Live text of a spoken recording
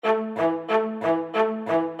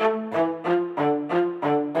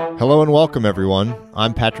Hello and welcome, everyone.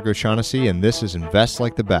 I'm Patrick O'Shaughnessy, and this is Invest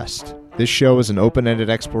Like the Best. This show is an open-ended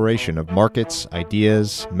exploration of markets,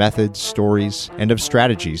 ideas, methods, stories, and of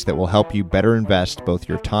strategies that will help you better invest both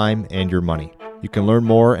your time and your money. You can learn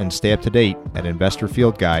more and stay up to date at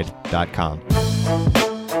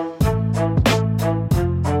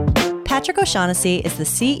investorfieldguide.com. Patrick O'Shaughnessy is the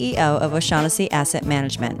CEO of O'Shaughnessy Asset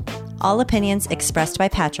Management. All opinions expressed by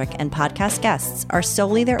Patrick and podcast guests are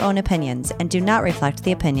solely their own opinions and do not reflect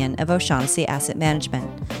the opinion of O'Shaughnessy Asset Management.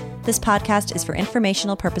 This podcast is for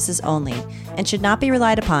informational purposes only and should not be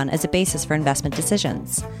relied upon as a basis for investment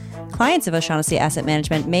decisions. Clients of O'Shaughnessy Asset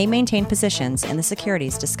Management may maintain positions in the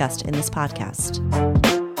securities discussed in this podcast.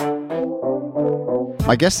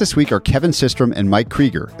 My guests this week are Kevin Systrom and Mike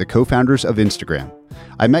Krieger, the co-founders of Instagram.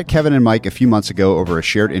 I met Kevin and Mike a few months ago over a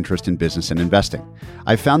shared interest in business and investing.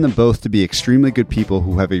 I found them both to be extremely good people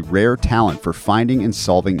who have a rare talent for finding and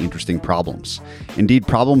solving interesting problems. Indeed,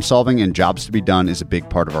 problem solving and jobs to be done is a big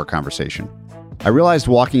part of our conversation. I realized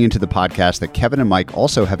walking into the podcast that Kevin and Mike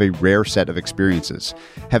also have a rare set of experiences,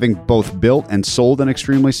 having both built and sold an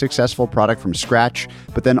extremely successful product from scratch,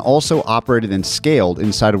 but then also operated and scaled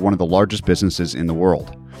inside of one of the largest businesses in the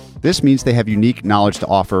world. This means they have unique knowledge to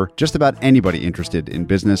offer just about anybody interested in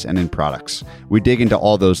business and in products. We dig into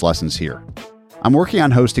all those lessons here. I'm working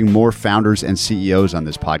on hosting more founders and CEOs on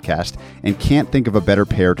this podcast and can't think of a better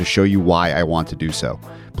pair to show you why I want to do so.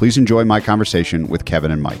 Please enjoy my conversation with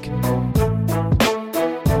Kevin and Mike.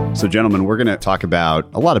 So, gentlemen, we're going to talk about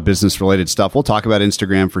a lot of business-related stuff. We'll talk about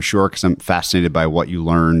Instagram for sure, because I'm fascinated by what you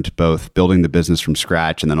learned, both building the business from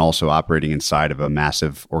scratch and then also operating inside of a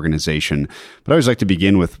massive organization. But I always like to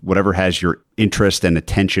begin with whatever has your interest and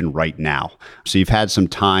attention right now. So you've had some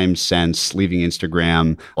time since leaving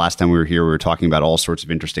Instagram. Last time we were here, we were talking about all sorts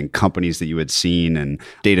of interesting companies that you had seen and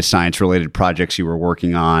data science-related projects you were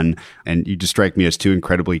working on. And you just strike me as two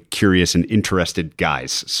incredibly curious and interested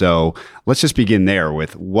guys. So let's just begin there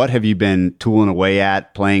with what have you been tooling away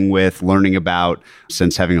at, playing with, learning about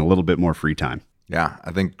since having a little bit more free time? Yeah,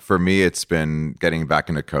 I think for me, it's been getting back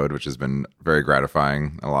into code, which has been very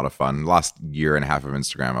gratifying, a lot of fun. Last year and a half of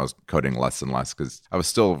Instagram, I was coding less and less because I was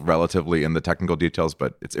still relatively in the technical details,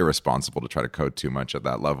 but it's irresponsible to try to code too much at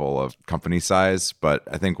that level of company size. But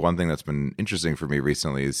I think one thing that's been interesting for me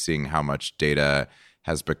recently is seeing how much data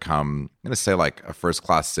has become, I'm going to say, like a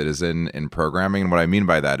first-class citizen in programming. And what I mean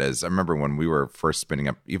by that is, I remember when we were first spinning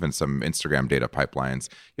up even some Instagram data pipelines,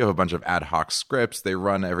 you have a bunch of ad hoc scripts. They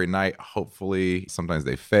run every night, hopefully. Sometimes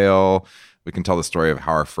they fail. We can tell the story of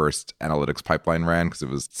how our first analytics pipeline ran because it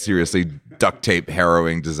was seriously duct tape,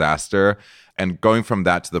 harrowing disaster. And going from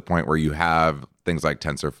that to the point where you have things like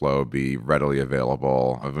TensorFlow be readily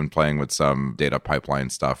available. I've been playing with some data pipeline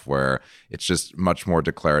stuff where it's just much more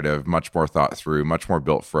declarative, much more thought through, much more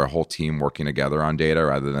built for a whole team working together on data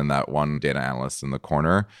rather than that one data analyst in the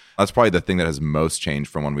corner. That's probably the thing that has most changed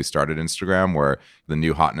from when we started Instagram, where the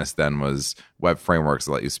new hotness then was web frameworks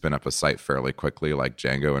that let you spin up a site fairly quickly like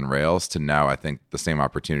Django and Rails, to now I think the same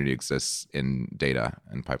opportunity exists in data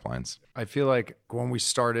and pipelines. I feel like when we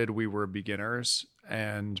started, we were beginners.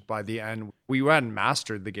 And by the end, we hadn't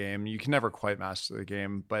mastered the game. You can never quite master the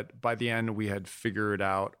game. But by the end, we had figured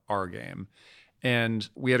out our game. And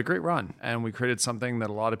we had a great run. And we created something that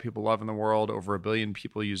a lot of people love in the world. Over 1 billion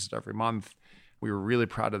people use it every month. We were really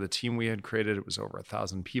proud of the team we had created. It was over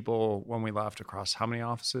 1,000 people when we left across how many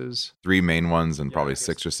offices? 3 main ones and probably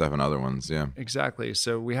 6 or 7 other ones. Yeah, exactly.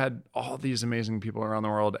 So we had all these amazing people around the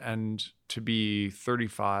world. And to be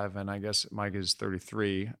 35, and I guess Mike is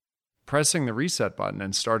 33, pressing the reset button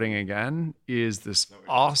and starting again is this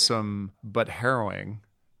awesome but harrowing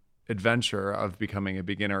adventure of becoming a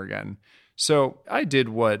beginner again. So I did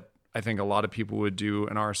what I think a lot of people would do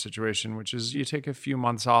in our situation, which is you take a few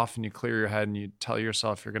months off and you clear your head and you tell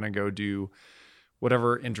yourself you're going to go do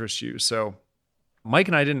whatever interests you. So Mike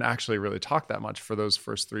and I didn't actually really talk that much for those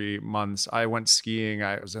first 3 months. I went skiing.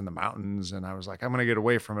 I was in the mountains and I was like, I'm going to get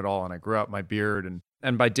away from it all. And I grew out my beard.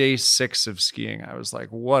 And by day 6 of skiing, I was like,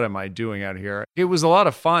 what am I doing out here? It was a lot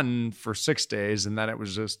of fun for 6 days. And then it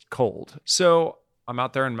was just cold. So I'm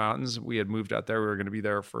out there in mountains. We had moved out there. We were going to be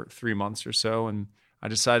there for 3 months or so. And I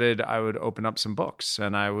decided I would open up some books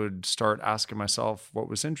and I would start asking myself what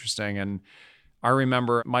was interesting. And I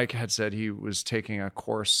remember Mike had said he was taking a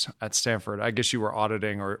course at Stanford. I guess you were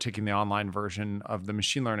auditing or taking the online version of the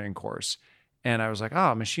machine learning course. And I was like,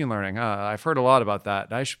 machine learning. I've heard a lot about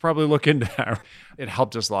that. I should probably look into that. It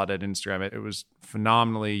helped us a lot at Instagram. It was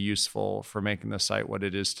phenomenally useful for making the site what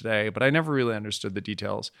it is today, but I never really understood the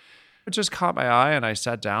details. It just caught my eye and I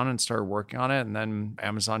sat down and started working on it. And then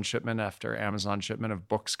Amazon shipment after Amazon shipment of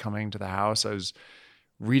books coming to the house. I was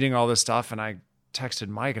reading all this stuff and I texted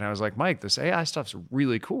Mike and I was like, Mike, this AI stuff's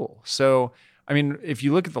really cool. So, I mean, if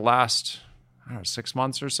you look at the last, I don't know, 6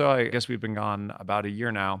 months or so, I guess we've been gone about a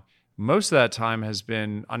year now. Most of that time has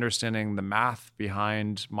been understanding the math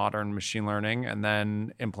behind modern machine learning and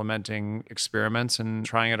then implementing experiments and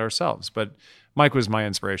trying it ourselves. But Mike was my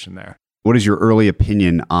inspiration there. What is your early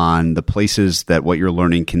opinion on the places that what you're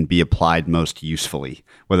learning can be applied most usefully,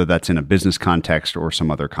 whether that's in a business context or some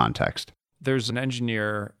other context? There's an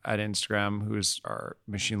engineer at Instagram who's our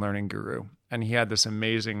machine learning guru, and he had this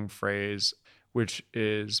amazing phrase, which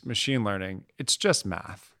is machine learning, it's just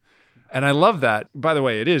math. And I love that. By the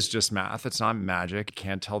way, it is just math. It's not magic. It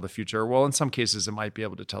can't tell the future. Well, in some cases, it might be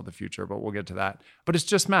able to tell the future, but we'll get to that. But it's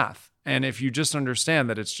just math. And if you just understand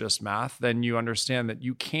that it's just math, then you understand that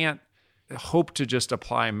you can't hope to just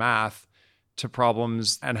apply math to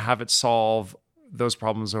problems and have it solve those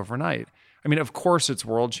problems overnight. I mean, of course, it's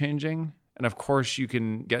world changing. And of course, you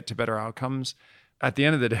can get to better outcomes. At the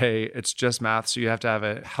end of the day, it's just math. So you have to have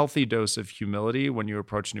a healthy dose of humility when you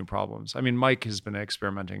approach new problems. I mean, Mike has been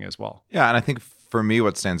experimenting as well. Yeah. And I think for me,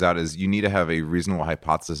 what stands out is you need to have a reasonable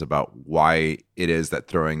hypothesis about why it is that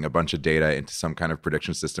throwing a bunch of data into some kind of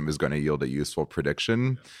prediction system is going to yield a useful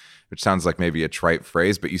prediction, which sounds like maybe a trite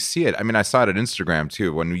phrase, but you see it. I mean, I saw it at Instagram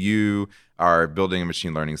too. When you are building a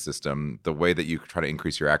machine learning system, the way that you try to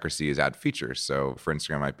increase your accuracy is add features. So for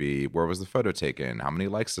Instagram, it might be, where was the photo taken? How many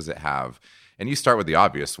likes does it have? And you start with the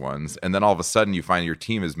obvious ones. And then all of a sudden you find your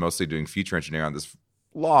team is mostly doing feature engineering on this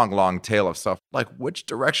long tail of stuff. Like, which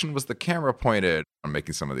direction was the camera pointed? I'm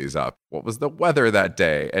making some of these up. What was the weather that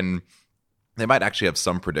day? And they might actually have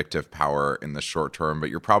some predictive power in the short term,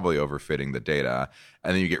 but you're probably overfitting the data.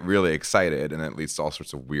 And then you get really excited, and it leads to all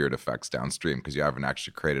sorts of weird effects downstream because you haven't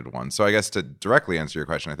actually created one. So I guess to directly answer your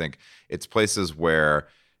question, I think it's places where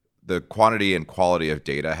the quantity and quality of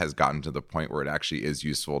data has gotten to the point where it actually is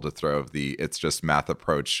useful to throw the it's just math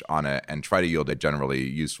approach on it and try to yield a generally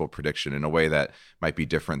useful prediction in a way that might be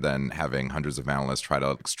different than having hundreds of analysts try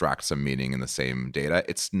to extract some meaning in the same data.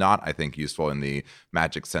 It's not, I think, useful in the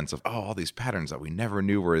magic sense of, all these patterns that we never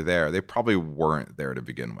knew were there. They probably weren't there to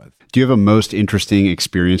begin with. Do you have a most interesting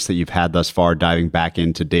experience that you've had thus far diving back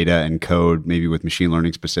into data and code, maybe with machine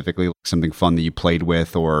learning specifically, something fun that you played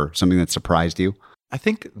with or something that surprised you? I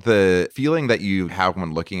think the feeling that you have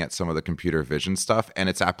when looking at some of the computer vision stuff and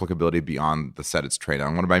its applicability beyond the set it's trained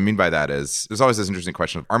on. What I mean by that is there's always this interesting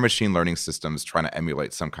question of, are machine learning systems trying to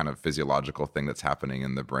emulate some kind of physiological thing that's happening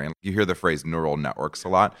in the brain? You hear the phrase neural networks a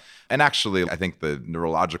lot. And actually, I think the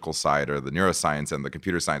neurological side or the neuroscience and the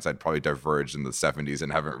computer science side probably diverged in the 70s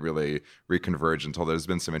and haven't really reconverged until there's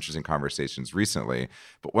been some interesting conversations recently.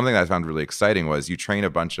 But one thing that I found really exciting was you train a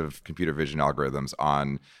bunch of computer vision algorithms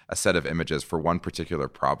on a set of images for one particular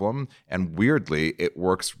problem. And weirdly, it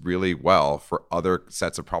works really well for other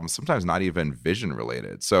sets of problems, sometimes not even vision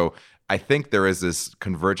related. So I think there is this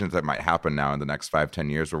convergence that might happen now in the next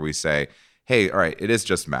 5-10 years where we say, hey, all right, it is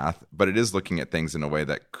just math, but it is looking at things in a way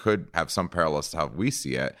that could have some parallels to how we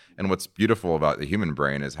see it. And what's beautiful about the human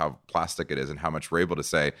brain is how plastic it is and how much we're able to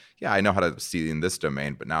say, yeah, I know how to see in this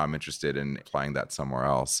domain, but now I'm interested in applying that somewhere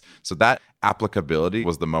else. So that applicability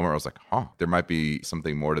was the moment where I was like, there might be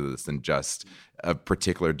something more to this than just a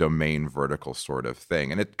particular domain vertical sort of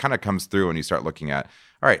thing. And it kind of comes through when you start looking at,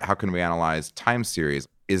 all right, how can we analyze time series?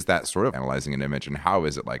 Is that sort of analyzing an image, and how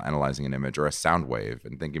is it like analyzing an image or a sound wave,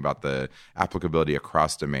 and thinking about the applicability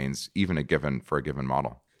across domains, even for a given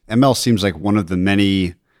model? ML seems like one of the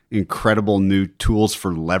many incredible new tools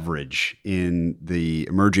for leverage in the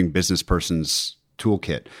emerging business person's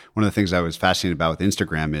toolkit. One of the things I was fascinated about with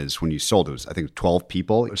Instagram is when you sold, it was, I think, 12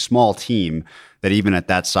 people, a small team that even at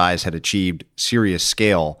that size had achieved serious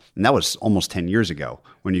scale. And that was almost 10 years ago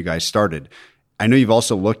when you guys started. I know you've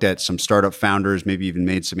also looked at some startup founders, maybe even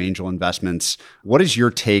made some angel investments. What is your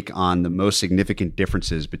take on the most significant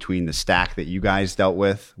differences between the stack that you guys dealt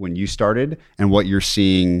with when you started and what you're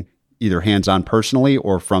seeing either hands-on personally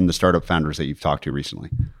or from the startup founders that you've talked to recently?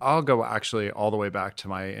 I'll go actually all the way back to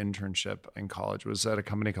my internship in college. It was at a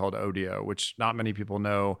company called Odeo, which not many people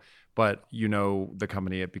know, but you know the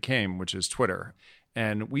company it became, which is Twitter.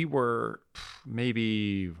 And we were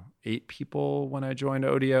maybe 8 people when I joined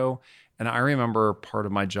Odeo. And I remember part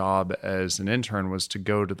of my job as an intern was to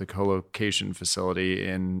go to the co-location facility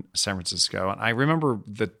in San Francisco. And I remember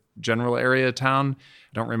the general area of town.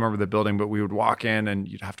 I don't remember the building, but we would walk in and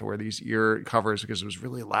you'd have to wear these ear covers because it was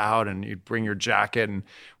really loud, and you'd bring your jacket, and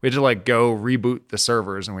we had to go reboot the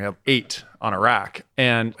servers, and we have 8 on a rack.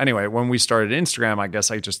 And anyway, when we started Instagram, I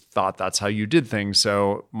guess I just thought that's how you did things.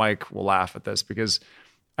 So Mike will laugh at this because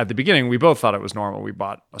at the beginning, we both thought it was normal. We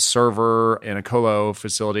bought a server in a colo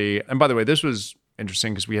facility. And by the way, this was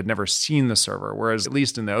interesting because we had never seen the server, whereas at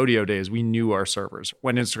least in the Odeo days, we knew our servers.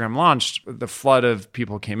 When Instagram launched, the flood of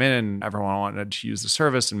people came in and everyone wanted to use the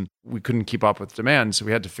service and we couldn't keep up with demand. So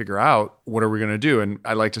we had to figure out, what are we going to do? And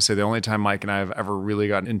I like to say the only time Mike and I have ever really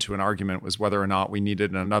gotten into an argument was whether or not we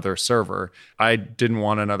needed another server. I didn't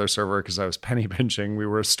want another server because I was penny pinching. We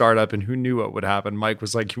were a startup and who knew what would happen? Mike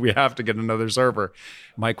was like, we have to get another server.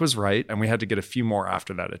 Mike was right. And we had to get a few more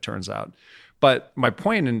after that, it turns out. But my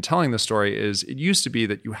point in telling the story is it used to be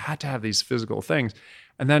that you had to have these physical things.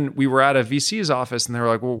 And then we were at a VC's office and they were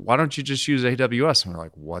like, well, why don't you just use AWS? And we're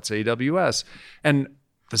like, what's AWS? And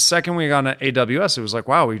the second we got on AWS, it was like,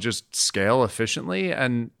 wow, we just scale efficiently.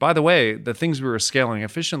 And by the way, the things we were scaling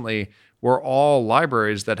efficiently were all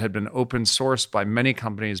libraries that had been open sourced by many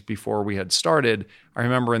companies before we had started. I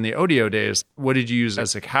remember in the Odeo days, what did you use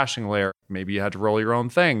as a caching layer? Maybe you had to roll your own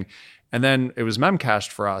thing. And then it was memcached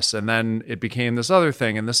for us. And then it became this other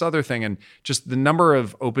thing and this other thing. And just the number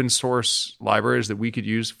of open source libraries that we could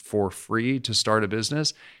use for free to start a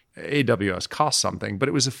business, AWS cost something, but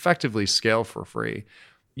it was effectively scale for free.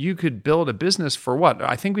 You could build a business for what?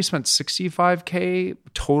 I think we spent $65K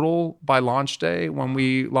total by launch day when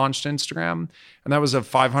we launched Instagram. And that was a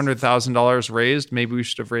 $500,000 raised. Maybe we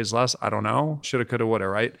should have raised less. I don't know. Shoulda, coulda, woulda,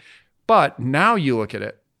 right? But now you look at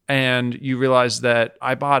it. And you realize that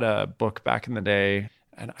I bought a book back in the day,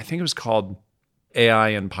 and I think it was called AI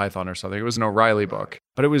in Python or something. It was an O'Reilly book,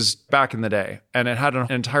 but it was back in the day. And it had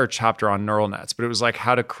an entire chapter on neural nets, but it was like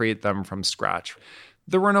how to create them from scratch.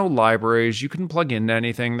 There were no libraries. You couldn't plug into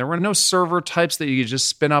anything. There were no server types that you could just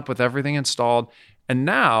spin up with everything installed. And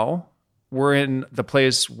now we're in the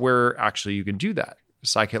place where actually you can do that.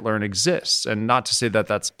 Scikit-learn exists. And not to say that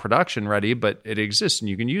that's production ready, but it exists and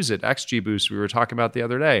you can use it. XGBoost, we were talking about the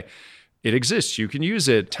other day, it exists. You can use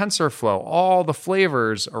it. TensorFlow, all the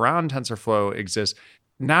flavors around TensorFlow exist.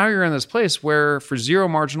 Now you're in this place where for zero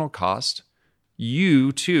marginal cost,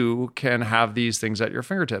 you too can have these things at your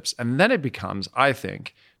fingertips. And then it becomes, I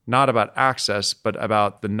think, not about access, but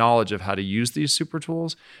about the knowledge of how to use these super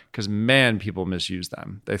tools. Because man, people misuse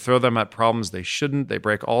them. They throw them at problems they shouldn't. They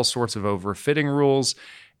break all sorts of overfitting rules.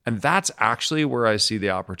 And that's actually where I see the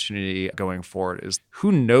opportunity going forward is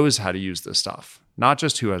who knows how to use this stuff, not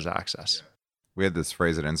just who has access. We had this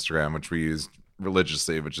phrase at Instagram, which we used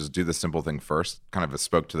religiously, which is do the simple thing first. Kind of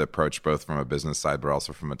spoke to the approach both from a business side, but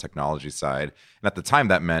also from a technology side. And at the time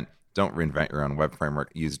that meant don't reinvent your own web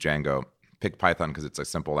framework, use Django. Pick Python because it's a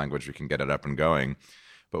simple language. We can get it up and going.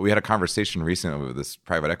 But we had a conversation recently with this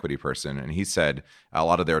private equity person, and he said a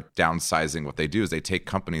lot of their downsizing, what they do is they take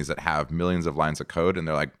companies that have millions of lines of code, and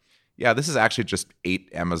they're like, yeah, this is actually just 8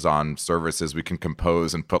 Amazon services we can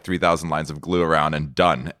compose and put 3,000 lines of glue around and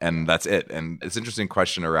done. And that's it. And it's an interesting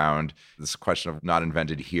question around this question of not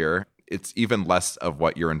invented here. It's even less of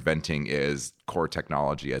what you're inventing is core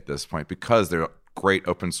technology at this point because they're great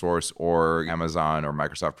open source or Amazon or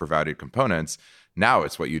Microsoft provided components. Now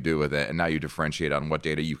it's what you do with it. And now you differentiate on what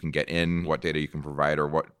data you can get in, what data you can provide, or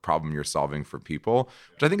what problem you're solving for people,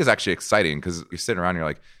 which I think is actually exciting because you're sitting around and you're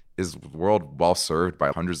like, is the world well served by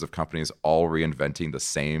hundreds of companies all reinventing the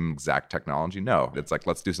same exact technology? No. It's like,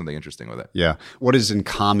 let's do something interesting with it. Yeah. What is in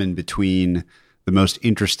common between the most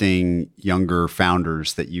interesting younger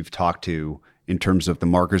founders that you've talked to in terms of the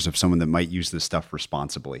markers of someone that might use this stuff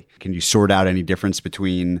responsibly? Can you sort out any difference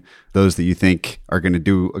between those that you think are going to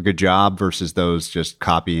do a good job versus those just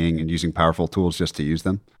copying and using powerful tools just to use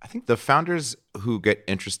them? I think the founders who get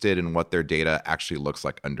interested in what their data actually looks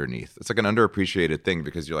like underneath. It's like an underappreciated thing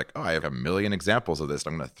because you're like, oh, I have a million examples of this.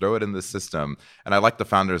 I'm going to throw it in the system. And I like the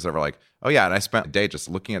founders that were like, oh yeah, and I spent a day just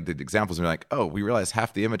looking at the examples and you're like, oh, we realized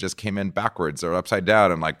half the images came in backwards or upside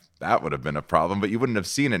down. I'm like, that would have been a problem, but you wouldn't have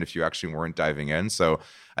seen it if you actually weren't diving in. So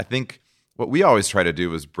I think what we always try to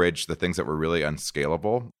do is bridge the things that were really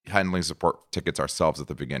unscalable, handling support tickets ourselves at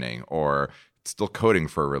the beginning, or still coding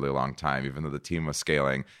for a really long time, even though the team was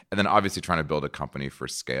scaling, and then obviously trying to build a company for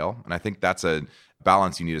scale. And I think that's a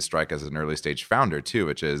balance you need to strike as an early stage founder too,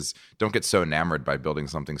 which is don't get so enamored by building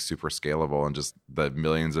something super scalable and just the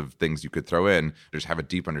millions of things you could throw in. Just have a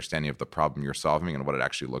deep understanding of the problem you're solving and what it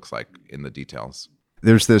actually looks like in the details.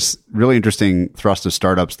 There's this really interesting thrust of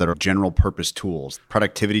startups that are general purpose tools,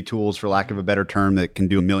 productivity tools, for lack of a better term, that can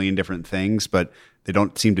do a million different things, but they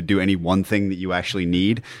don't seem to do any one thing that you actually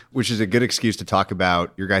need, which is a good excuse to talk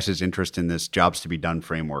about your guys' interest in this jobs to be done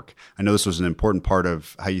framework. I know this was an important part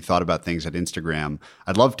of how you thought about things at Instagram.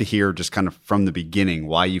 I'd love to hear just kind of from the beginning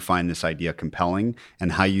why you find this idea compelling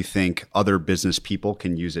and how you think other business people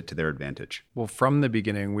can use it to their advantage. Well, from the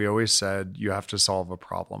beginning, we always said you have to solve a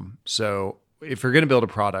problem. So if you're going to build a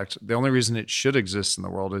product, the only reason it should exist in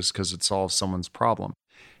the world is because it solves someone's problem.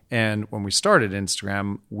 And when we started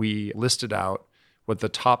Instagram, we listed out what the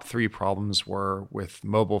top 3 problems were with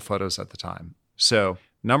mobile photos at the time. So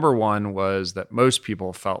number 1 was that most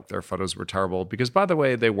people felt their photos were terrible because, by the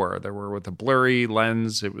way, they were. They were with a blurry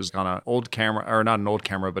lens. It was on an old camera, or not an old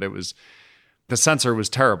camera, but the sensor was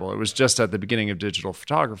terrible. It was just at the beginning of digital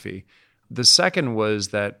photography. The second was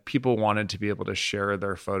that people wanted to be able to share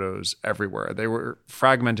their photos everywhere. They were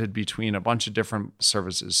fragmented between a bunch of different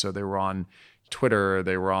services. So they were on Twitter,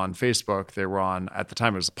 they were on Facebook, they were on, at the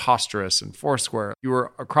time it was Posterous and Foursquare. You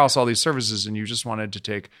were across all these services and you just wanted to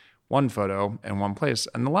take one photo in one place.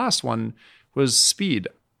 And the last one was speed.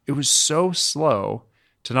 It was so slow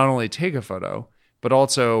to not only take a photo, but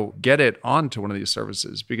also get it onto one of these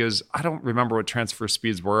services, because I don't remember what transfer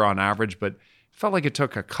speeds were on average, but it felt like it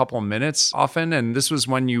took a couple minutes often. And this was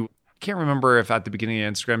when I can't remember if at the beginning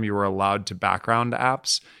of Instagram you were allowed to background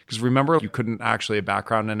apps, because remember you couldn't actually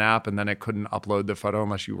background an app and then it couldn't upload the photo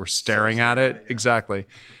unless you were staring at it. Exactly.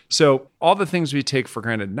 So all the things we take for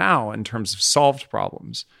granted now in terms of solved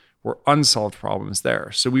problems were unsolved problems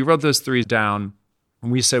there. So we wrote those 3 down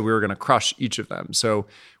and we said we were going to crush each of them. So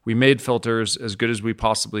we made filters as good as we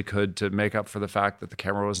possibly could to make up for the fact that the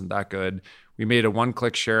camera wasn't that good. We made a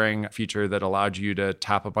one-click sharing feature that allowed you to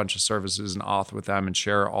tap a bunch of services and auth with them and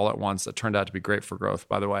share all at once. That turned out to be great for growth,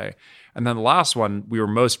 by the way. And then the last one we were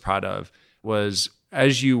most proud of was,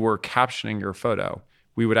 as you were captioning your photo,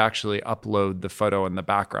 we would actually upload the photo in the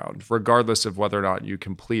background, regardless of whether or not you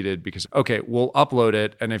completed, because, okay, we'll upload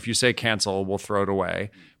it, and if you say cancel, we'll throw it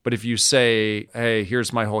away. But if you say, hey,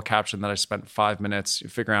 here's my whole caption that I spent 5 minutes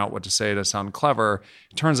figuring out what to say to sound clever,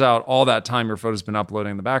 it turns out all that time your photo's been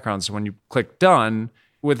uploading in the background. So when you click done,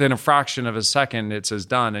 within a fraction of a second, it says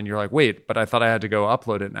done, and you're like, wait, but I thought I had to go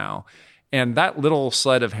upload it now. And that little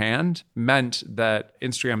sleight of hand meant that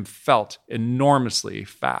Instagram felt enormously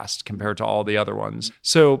fast compared to all the other ones.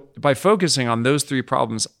 So by focusing on those 3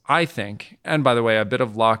 problems, I think, and by the way, a bit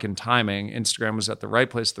of luck and timing, Instagram was at the right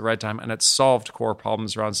place at the right time, and it solved core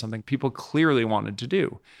problems around something people clearly wanted to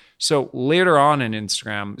do. So later on in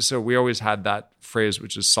Instagram, so we always had that phrase,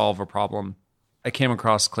 which is solve a problem. I came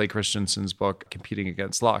across Clay Christensen's book, Competing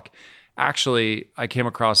Against Luck. Actually, I came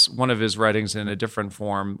across one of his writings in a different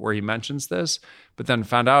form where he mentions this, but then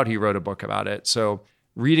found out he wrote a book about it. So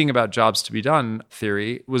reading about jobs to be done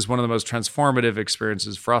theory was one of the most transformative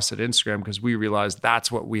experiences for us at Instagram, because we realized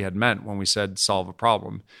that's what we had meant when we said solve a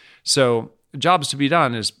problem. So jobs to be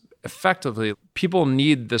done is effectively, people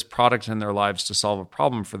need this product in their lives to solve a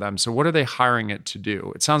problem for them. So what are they hiring it to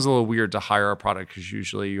do? It sounds a little weird to hire a product because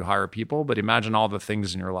usually you hire people, but imagine all the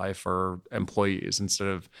things in your life are employees instead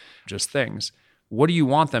of just things. What do you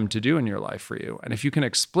want them to do in your life for you? And if you can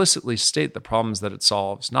explicitly state the problems that it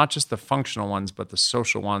solves, not just the functional ones, but the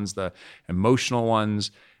social ones, the emotional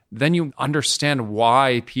ones, then you understand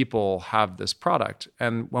why people have this product.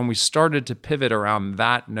 And when we started to pivot around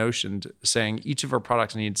that notion, saying each of our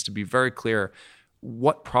products needs to be very clear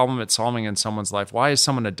what problem it's solving in someone's life, why is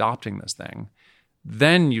someone adopting this thing,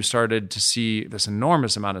 then you started to see this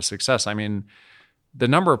enormous amount of success. I mean, the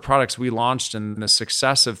number of products we launched and the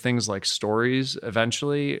success of things like stories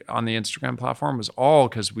eventually on the Instagram platform was all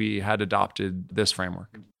because we had adopted this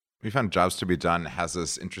framework. We found Jobs to be Done has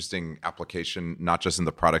this interesting application, not just in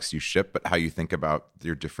the products you ship, but how you think about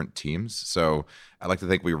your different teams. So I like to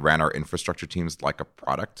think we ran our infrastructure teams like a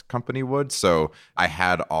product company would. So I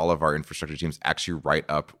had all of our infrastructure teams actually write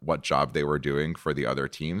up what job they were doing for the other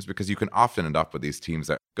teams, because you can often end up with these teams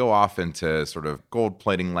that go off into sort of gold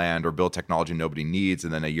plating land or build technology nobody needs.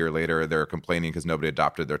 And then a year later, they're complaining because nobody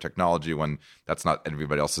adopted their technology, when that's not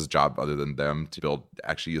everybody else's job other than them to build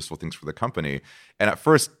actually useful things for the company. And at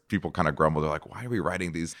first, people kind of grumble. They're like, why are we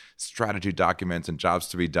writing these strategy documents and jobs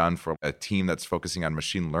to be done for a team that's focusing on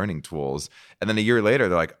machine learning tools? And then a year later,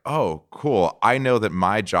 they're like, oh, cool. I know that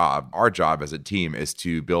my job, our job as a team, is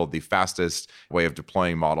to build the fastest way of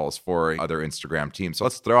deploying models for other Instagram teams. So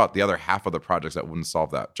let's throw out the other half of the projects that wouldn't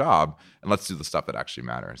solve that job, and let's do the stuff that actually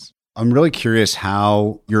matters. I'm really curious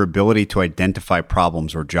how your ability to identify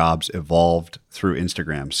problems or jobs evolved through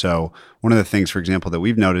Instagram. So one of the things, for example, that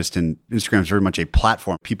we've noticed in Instagram is very much a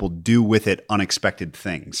platform. People do with it unexpected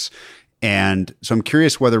things. And so I'm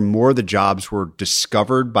curious whether more of the jobs were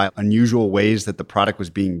discovered by unusual ways that the product was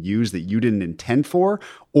being used that you didn't intend for,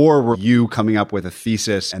 or were you coming up with a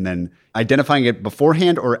thesis and then identifying it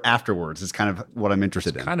beforehand or afterwards is kind of what I'm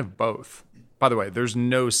interested in. Kind of both. By the way, there's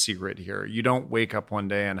no secret here. You don't wake up one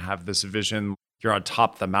day and have this vision. You're on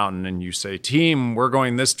top of the mountain and you say, team, we're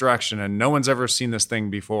going this direction and no one's ever seen this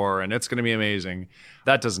thing before and it's going to be amazing.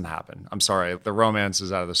 That doesn't happen. I'm sorry. The romance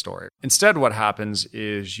is out of the story. Instead, what happens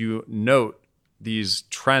is you note these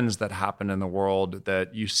trends that happen in the world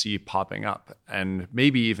that you see popping up, and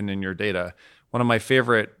maybe even in your data. One of my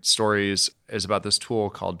favorite stories is about this tool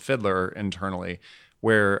called Fiddler internally,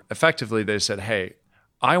 where effectively they said, hey,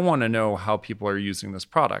 I want to know how people are using this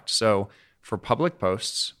product. So for public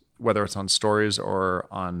posts, whether it's on stories or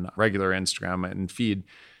on regular Instagram and feed,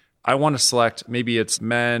 I want to select, maybe it's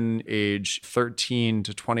men age 13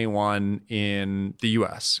 to 21 in the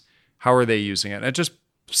US. How are they using it? And it just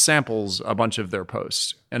samples a bunch of their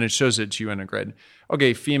posts and it shows it to you in a grid.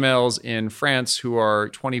 Okay, females in France who are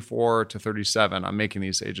 24 to 37. I'm making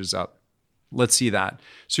these ages up. Let's see that.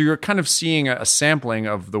 So you're kind of seeing a sampling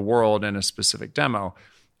of the world in a specific demo.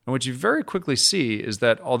 And what you very quickly see is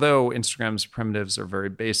that although Instagram's primitives are very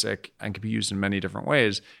basic and can be used in many different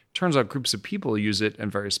ways, it turns out groups of people use it in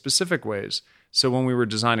very specific ways. So when we were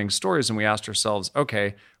designing stories and we asked ourselves,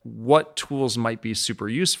 okay, what tools might be super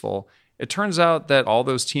useful? It turns out that all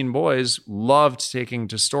those teen boys loved taking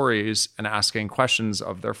to stories and asking questions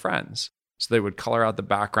of their friends. So they would color out the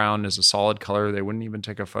background as a solid color. They wouldn't even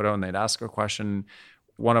take a photo and they'd ask a question.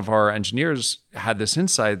 One of our engineers had this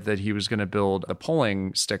insight that he was going to build a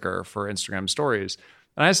polling sticker for Instagram stories.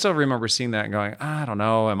 And I still remember seeing that and going, I don't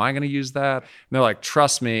know, am I going to use that? And they're like,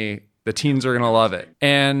 trust me, the teens are going to love it.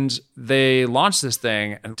 And they launched this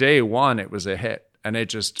thing, and day one, it was a hit. And it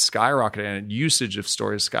just skyrocketed, and usage of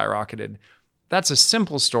stories skyrocketed. That's a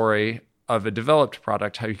simple story of a developed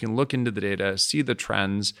product, how you can look into the data, see the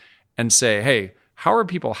trends, and say, hey, how are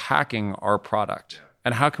people hacking our product?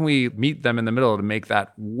 And how can we meet them in the middle to make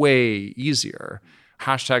that way easier?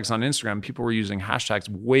 Hashtags on Instagram, people were using hashtags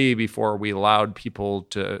way before we allowed people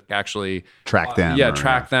to actually track them.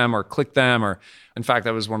 Track them or click them. Or in fact,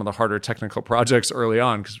 that was one of the harder technical projects early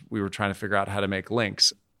on because we were trying to figure out how to make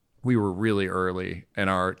links. We were really early in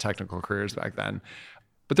our technical careers back then.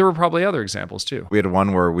 But there were probably other examples too. We had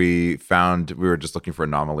one where we were just looking for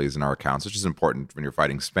anomalies in our accounts, which is important when you're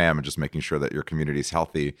fighting spam and just making sure that your community is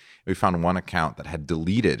healthy. We found one account that had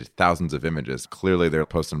deleted thousands of images. Clearly they're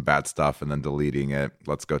posting bad stuff and then deleting it.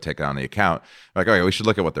 Let's go take down the account. We're like, okay, we should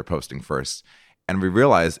look at what they're posting first. And we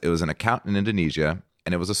realized it was an account in Indonesia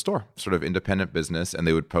and it was a store, sort of independent business, and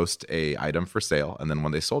they would post a item for sale, and then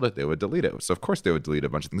when they sold it, they would delete it. So of course they would delete a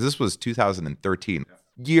bunch of things. This was 2013,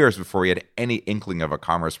 years before we had any inkling of a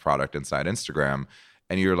commerce product inside Instagram.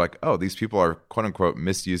 And you're like, oh, these people are quote unquote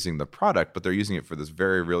misusing the product, but they're using it for this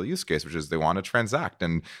very real use case, which is they want to transact.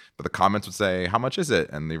 But the comments would say, how much is it?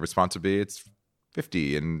 And the response would be, it's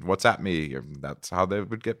 50, and WhatsApp me. That's how they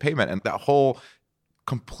would get payment. And that whole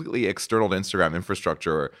completely external to Instagram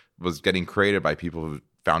infrastructure was getting created by people who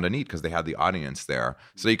found a need because they had the audience there.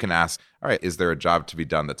 So you can ask, all right, is there a job to be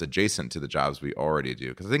done that's adjacent to the jobs we already do?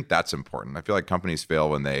 Because I think that's important. I feel like companies fail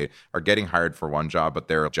when they are getting hired for one job, but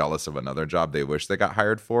they're jealous of another job they wish they got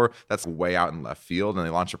hired for. That's way out in left field. And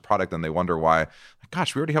they launch a product and they wonder why,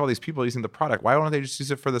 gosh, we already have all these people using the product. Why don't they just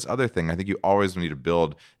use it for this other thing? I think you always need to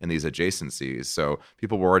build in these adjacencies. So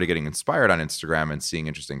people were already getting inspired on Instagram and seeing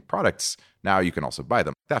interesting products. Now you can also buy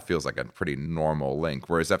them. That feels like a pretty normal link.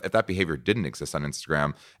 Whereas if that behavior didn't exist on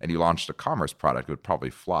Instagram and you launched a commerce product, it would probably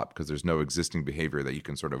flop because there's no existing behavior that you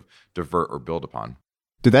can sort of divert or build upon.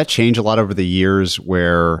 Did that change a lot over the years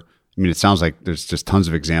where, I mean, it sounds like there's just tons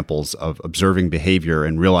of examples of observing behavior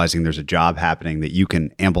and realizing there's a job happening that you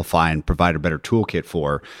can amplify and provide a better toolkit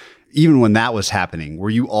for. Even when that was happening, were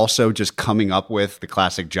you also just coming up with the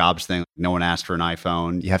classic jobs thing? No one asked for an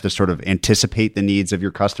iPhone. You have to sort of anticipate the needs of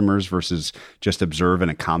your customers versus just observe and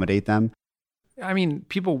accommodate them. I mean,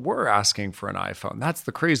 people were asking for an iPhone. That's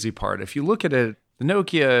the crazy part. If you look at it, the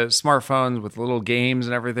Nokia smartphones with little games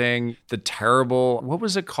and everything, the terrible, what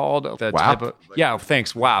was it called? The WAP?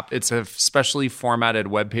 Thanks, WAP. It's a specially formatted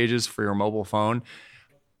web pages for your mobile phone.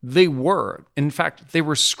 They were. In fact, they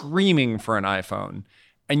were screaming for an iPhone.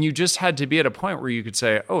 And you just had to be at a point where you could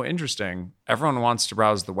say, oh, interesting. Everyone wants to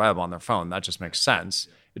browse the web on their phone. That just makes sense.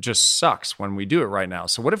 It just sucks when we do it right now.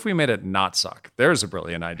 So what if we made it not suck? There's a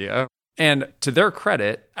brilliant idea. And to their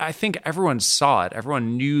credit, I think everyone saw it.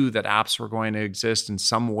 Everyone knew that apps were going to exist in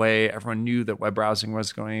some way. Everyone knew that web browsing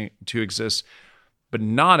was going to exist, but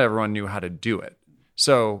not everyone knew how to do it.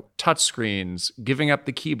 So touchscreens, giving up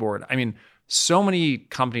the keyboard. I mean, so many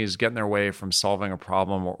companies get in their way from solving a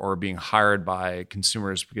problem or being hired by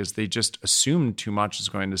consumers because they just assumed too much is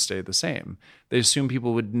going to stay the same. They assume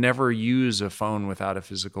people would never use a phone without a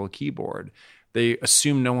physical keyboard. They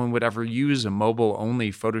assume no one would ever use a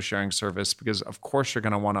mobile-only photo sharing service because, of course, you're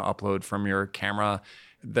going to want to upload from your camera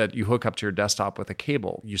that you hook up to your desktop with a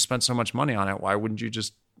cable. You spent so much money on it. Why wouldn't you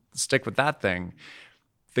just stick with that thing?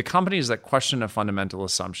 The companies that question a fundamental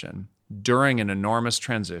assumption during an enormous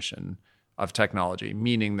transition of technology,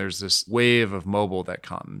 meaning there's this wave of mobile that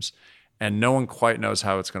comes and no one quite knows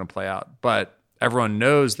how it's going to play out. But everyone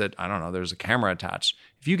knows that, I don't know, there's a camera attached.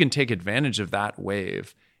 If you can take advantage of that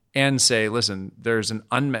wave and say, listen, there's an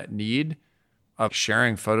unmet need of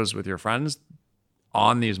sharing photos with your friends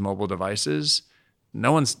on these mobile devices.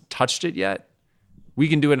 No one's touched it yet. We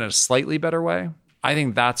can do it in a slightly better way. I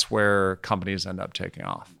think that's where companies end up taking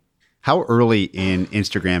off. How early in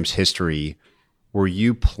Instagram's history were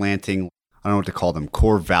you planting, I don't know what to call them,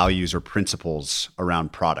 core values or principles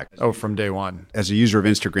around product? Oh, from day one. As a user of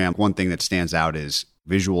Instagram, one thing that stands out is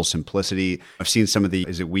visual simplicity. I've seen some of the,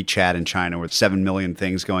 is it WeChat in China with 7 million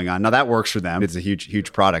things going on? Now that works for them. It's a huge,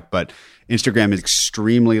 huge product, but Instagram is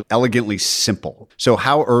extremely elegantly simple. So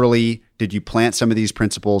how early did you plant some of these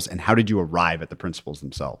principles and how did you arrive at the principles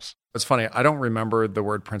themselves? It's funny. I don't remember the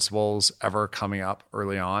word principles ever coming up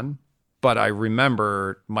early on, but I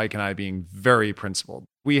remember Mike and I being very principled.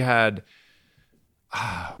 We had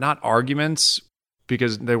not arguments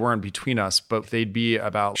because they weren't between us, but they'd be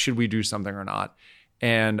about should we do something or not.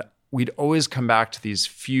 And we'd always come back to these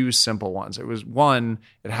few simple ones. It was one,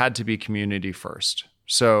 it had to be community first.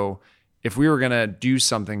 So if we were going to do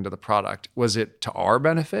something to the product, was it to our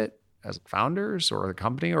benefit as founders or the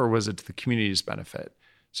company, or was it to the community's benefit?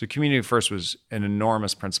 So community first was an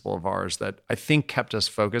enormous principle of ours that I think kept us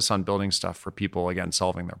focused on building stuff for people, again,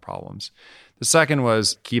 solving their problems. The second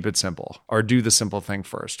was keep it simple or do the simple thing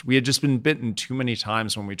first. We had just been bitten too many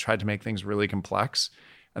times when we tried to make things really complex.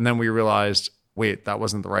 And then we realized, wait, that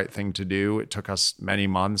wasn't the right thing to do. It took us many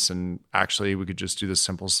months and actually we could just do this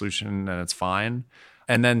simple solution and it's fine.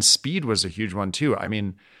 And then speed was a huge one too. I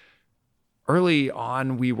mean, early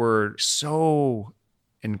on, we were so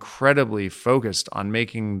incredibly focused on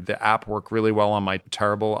making the app work really well on my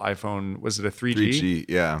terrible iPhone. Was it a 3G? 3G,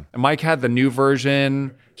 yeah. And Mike had the new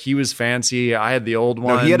version. He was fancy. I had the old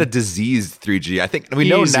one. No, he had a diseased 3G. I think we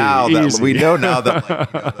know now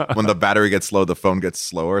that when the battery gets low, the phone gets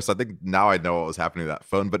slower. So I think now I know what was happening to that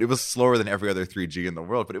phone. But it was slower than every other 3G in the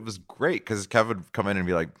world. But it was great because Kevin would come in and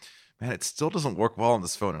be like, man, it still doesn't work well on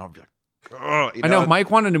this phone. And I'll be like, I know Mike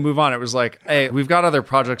wanted to move on. It was like, hey, we've got other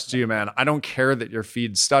projects to do, man. I don't care that your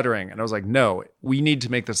feed's stuttering. And I was like, no, we need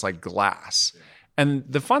to make this like glass. And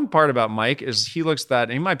the fun part about Mike is he looks at that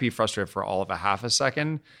and he might be frustrated for all of a half a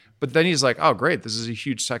second, but then he's like, oh, great, this is a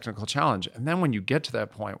huge technical challenge. And then when you get to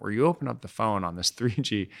that point where you open up the phone on this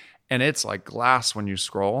 3G and it's like glass when you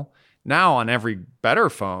scroll, now on every better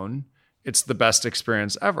phone, it's the best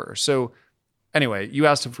experience ever. So anyway, you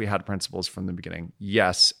asked if we had principles from the beginning.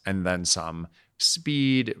 Yes, and then some.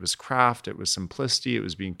 Speed, it was craft, it was simplicity, it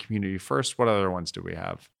was being community first. What other ones do we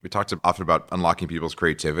have? We talked often about unlocking people's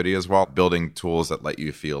creativity as well, building tools that let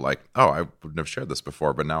you feel like, oh, I wouldn't have shared this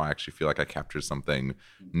before, but now I actually feel like I captured something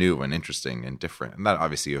new and interesting and different. And that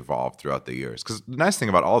obviously evolved throughout the years. Because the nice thing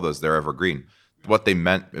about all of those, they're evergreen. What they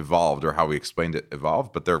meant evolved, or how we explained it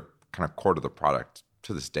evolved, but they're kind of core to the product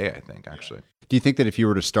to this day, I think, actually. Do you think that if you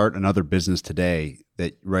were to start another business today,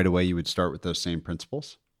 that right away you would start with those same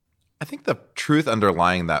principles? I think the truth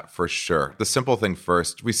underlying that for sure. The simple thing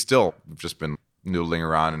first, we still have just been noodling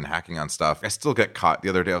around and hacking on stuff. I still get caught. The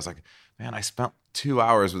other day I was like, man, I spent 2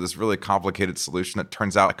 hours with this really complicated solution. It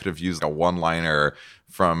turns out I could have used a one-liner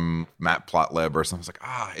from Matplotlib or something.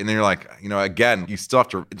 I was like, and then you're like, again, you still have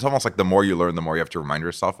to, it's almost like the more you learn, the more you have to remind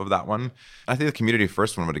yourself of that one. I think the community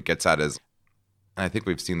first one, what it gets at is, and I think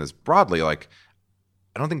we've seen this broadly, like,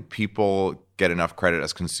 I don't think people get enough credit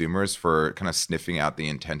as consumers for kind of sniffing out the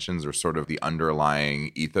intentions or sort of the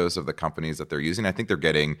underlying ethos of the companies that they're using. I think they're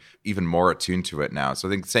getting even more attuned to it now. So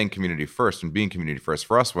I think saying community first and being community first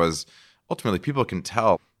for us was ultimately people can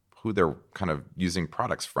tell who they're kind of using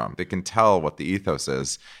products from. They can tell what the ethos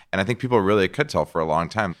is. And I think people really could tell for a long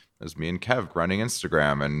time. It was me and Kev running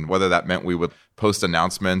Instagram, and whether that meant we would post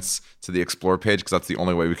announcements to the Explore page because that's the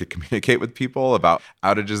only way we could communicate with people about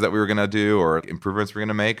outages that we were going to do or improvements we we're going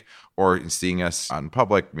to make, or seeing us on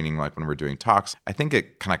public, meaning like when we're doing talks. I think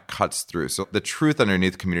it kind of cuts through. So the truth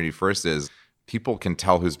underneath community first is people can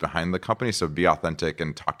tell who's behind the company, so be authentic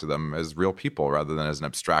and talk to them as real people rather than as an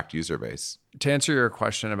abstract user base. To answer your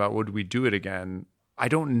question about would we do it again, I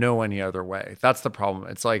don't know any other way. That's the problem.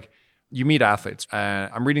 It's like, you meet athletes.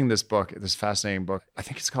 I'm reading this book, this fascinating book. I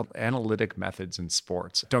think it's called Analytic Methods in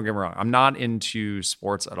Sports. Don't get me wrong. I'm not into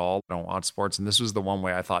sports at all. I don't watch sports. And this was the one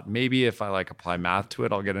way I thought maybe if I like apply math to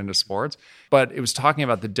it, I'll get into sports. But it was talking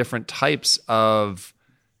about the different types of,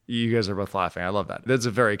 you guys are both laughing. I love that. That's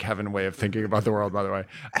a very Kevin way of thinking about the world, by the way.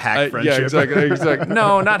 Hack friendship. Yeah, exactly.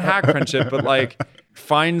 No, not hack friendship, but like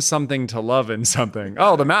Find something to love in something.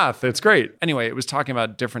 Oh, the math, it's great. Anyway, it was talking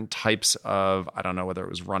about different types of, I don't know whether it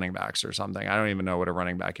was running backs or something. I don't even know what a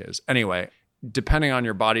running back is. Anyway, depending on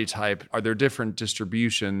your body type, are there different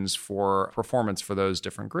distributions for performance for those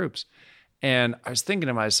different groups? And I was thinking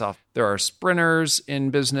to myself, there are sprinters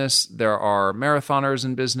in business, there are marathoners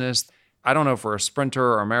in business. I don't know if we're a sprinter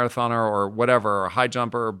or a marathoner or whatever, or a high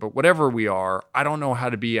jumper, but whatever we are, I don't know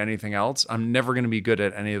how to be anything else. I'm never going to be good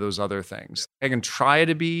at any of those other things. I can try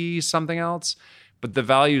to be something else, but the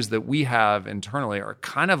values that we have internally are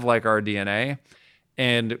kind of like our DNA.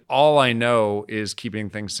 And all I know is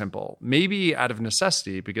keeping things simple, maybe out of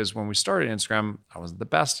necessity, because when we started Instagram, I wasn't the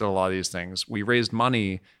best at a lot of these things. We raised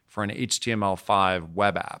money for an HTML5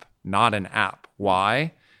 web app, not an app.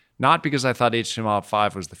 Why? Not because I thought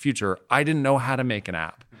HTML5 was the future. I didn't know how to make an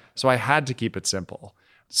app. So I had to keep it simple.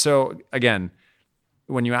 So again,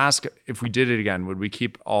 when you ask if we did it again, would we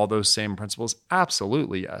keep all those same principles?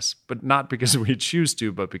 Absolutely, yes. But not because we choose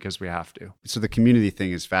to, but because we have to. So the community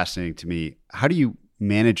thing is fascinating to me. How do you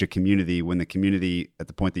manage a community when the community at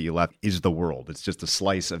the point that you left is the world? It's just a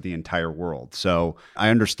slice of the entire world. So I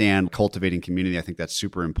understand cultivating community. I think that's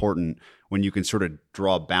super important when you can sort of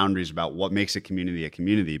draw boundaries about what makes a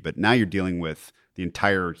community, but now you're dealing with the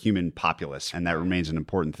entire human populace, and that remains an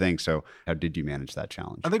important thing. So how did you manage that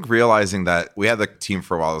challenge? I think realizing that we had the team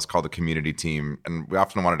for a while, it was called the community team, and we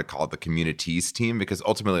often wanted to call it the communities team because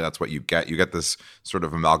ultimately that's what you get. You get this sort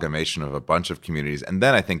of amalgamation of a bunch of communities. And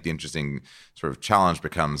then I think the interesting sort of challenge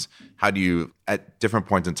becomes how do you, at different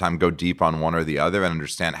points in time, go deep on one or the other and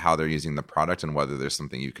understand how they're using the product and whether there's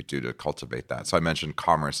something you could do to cultivate that. So I mentioned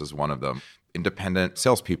commerce as one of them. Independent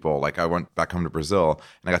salespeople. Like I went back home to Brazil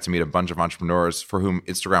and I got to meet a bunch of entrepreneurs for whom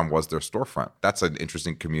Instagram was their storefront. That's an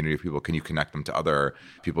interesting community of people. Can you connect them to other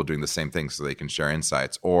people doing the same thing so they can share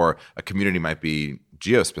insights? Or a community might be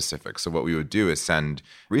geo-specific. So what we would do is send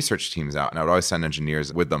research teams out, and I would always send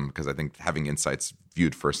engineers with them because I think having insights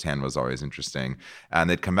viewed firsthand was always interesting. And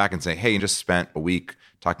they'd come back and say, hey, you just spent a week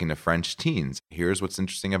talking to French teens. Here's what's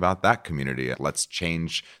interesting about that community. Let's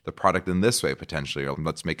change the product in this way potentially, or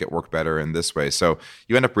let's make it work better in this way. So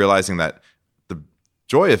you end up realizing that the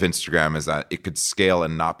joy of Instagram is that it could scale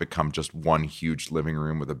and not become just one huge living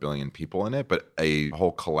room with 1 billion people in it, but a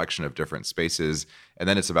whole collection of different spaces. And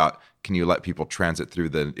then it's about, can you let people transit through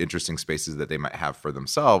the interesting spaces that they might have for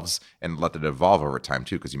themselves and let it evolve over time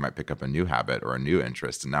too, because you might pick up a new habit or a new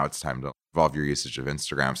interest. And now it's time to evolve your usage of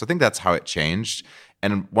Instagram. So I think that's how it changed.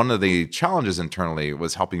 And one of the challenges internally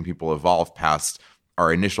was helping people evolve past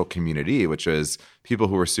our initial community, which is people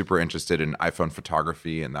who were super interested in iPhone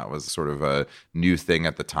photography. And that was sort of a new thing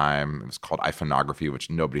at the time. It was called iPhoneography, which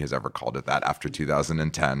nobody has ever called it that after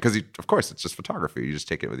 2010. Because of course, it's just photography. You just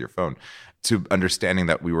take it with your phone. To understanding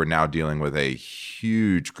that we were now dealing with a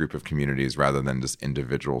huge group of communities rather than just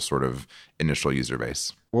individual sort of initial user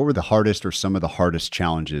base. What were the hardest or some of the hardest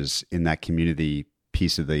challenges in that community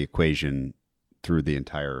piece of the equation through the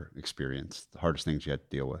entire experience? The hardest things you had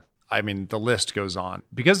to deal with? I mean, the list goes on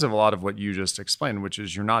because of a lot of what you just explained, which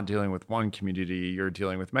is you're not dealing with one community, you're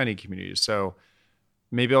dealing with many communities. So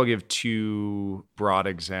maybe I'll give two broad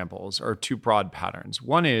examples or two broad patterns.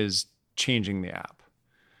 One is changing the app.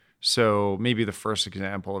 So maybe the first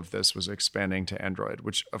example of this was expanding to Android,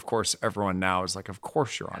 which of course everyone now is like, of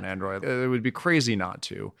course you're on Android. It would be crazy not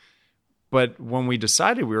to. But when we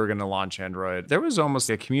decided we were going to launch Android, there was almost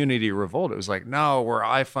a community revolt. It was like, no, we're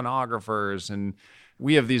iPhoneographers and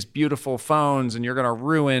we have these beautiful phones and you're going to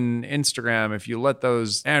ruin Instagram if you let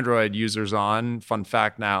those Android users on. Fun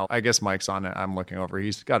fact now, I guess Mike's on it. I'm looking over.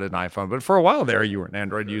 He's got an iPhone. But for a while there, you were an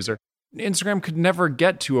Android user. Instagram could never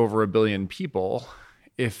get to over 1 billion people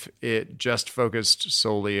if it just focused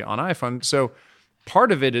solely on iPhone. So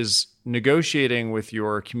part of it is negotiating with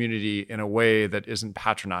your community in a way that isn't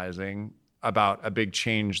patronizing about a big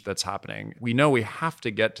change that's happening. We know we have to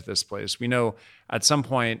get to this place. We know at some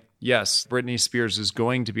point, yes, Britney Spears is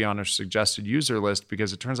going to be on a suggested user list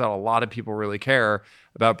because it turns out a lot of people really care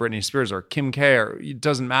about Britney Spears or Kim K, or it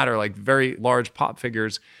doesn't matter, like very large pop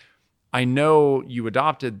figures. I know you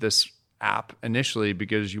adopted this app initially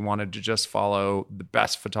because you wanted to just follow the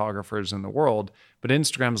best photographers in the world, but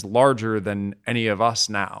Instagram's larger than any of us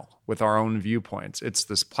now with our own viewpoints. It's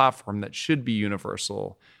this platform that should be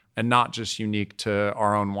universal and not just unique to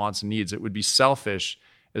our own wants and needs. It would be selfish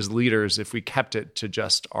as leaders if we kept it to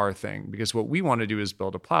just our thing, because what we want to do is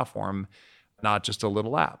build a platform, not just a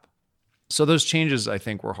little app. So those changes, I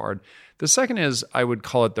think, were hard. The second is, I would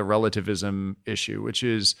call it the relativism issue, which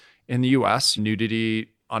is in the US, nudity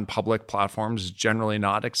on public platforms is generally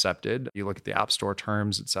not accepted. You look at the App Store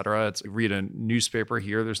terms, et cetera. Read a newspaper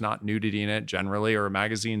here, there's not nudity in it generally, or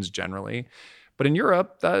magazines generally. But in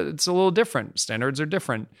Europe, it's a little different. Standards are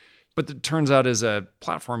different. But it turns out as a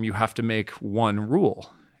platform, you have to make one rule.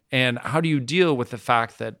 And how do you deal with the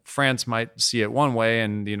fact that France might see it one way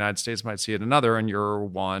and the United States might see it another, and you're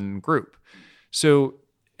one group? So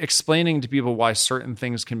explaining to people why certain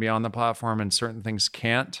things can be on the platform and certain things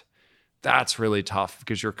can't, that's really tough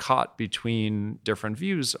because you're caught between different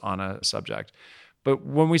views on a subject. But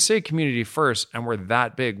when we say community first and we're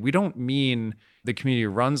that big, we don't mean the community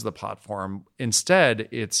runs the platform. Instead,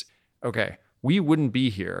 it's, okay, we wouldn't be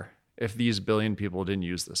here if these billion people didn't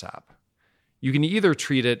use this app. You can either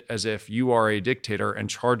treat it as if you are a dictator in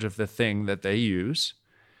charge of the thing that they use,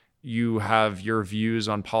 you have your views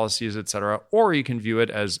on policies, et cetera, or you can view it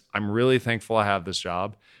as, I'm really thankful I have this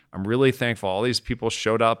job. I'm really thankful all these people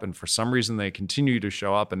showed up and for some reason they continue to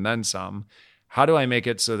show up and then some. How do I make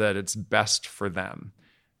it so that it's best for them?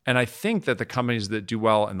 And I think that the companies that do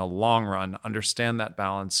well in the long run understand that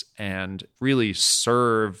balance and really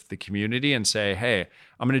serve the community and say, hey,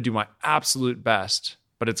 I'm going to do my absolute best,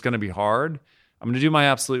 but it's going to be hard. I'm going to do my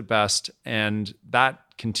absolute best. And that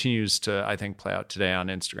continues to, I think, play out today on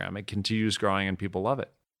Instagram. It continues growing and people love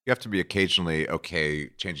it. You have to be occasionally okay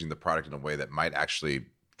changing the product in a way that might actually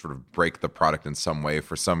sort of break the product in some way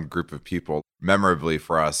for some group of people. Memorably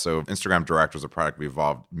for us, so Instagram Direct was a product we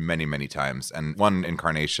evolved many, many times. And one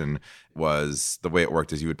incarnation was the way it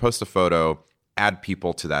worked is you would post a photo, add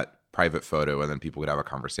people to that private photo, and then people would have a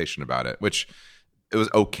conversation about it, which it was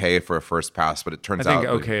okay for a first pass, but it turns out... I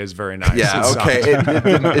think okay is very nice. Yeah, okay.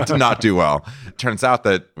 It did not do well. It turns out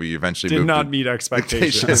that we eventually did not meet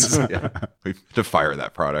expectations. Yeah. We had to fire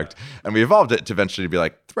that product. And we evolved it to eventually be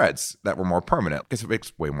like threads that were more permanent because it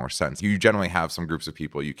makes way more sense. You generally have some groups of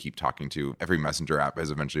people you keep talking to. Every messenger app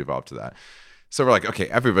has eventually evolved to that. So we're like, okay,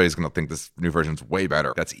 everybody's going to think this new version's way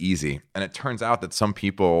better. That's easy. And it turns out that some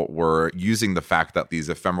people were using the fact that these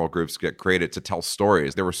ephemeral groups get created to tell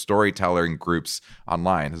stories. There were storytelling groups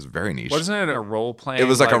online. It was very niche. Wasn't it a role-playing? It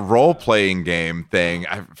was like a role-playing game thing.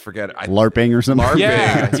 I forget. LARPing or something? LARPing,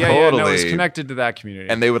 yeah, totally. Yeah, no, it was connected to that community.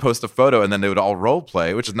 And they would post a photo and then they would all role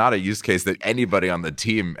play, which is not a use case that anybody on the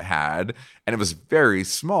team had. And it was very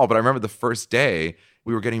small. But I remember the first day,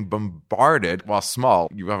 we were getting bombarded. While small,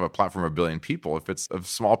 you have a platform of 1 billion people. If it's a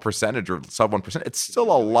small percentage or sub 1%, it's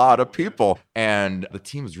still a lot of people. And the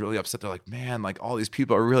team was really upset. They're like, man, like all these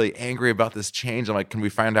people are really angry about this change. I'm like, can we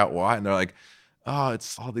find out why? And they're like, oh,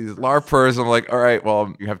 it's all these LARPers. I'm like, all right,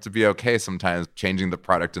 well, you have to be okay sometimes changing the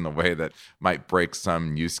product in a way that might break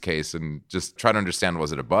some use case and just try to understand,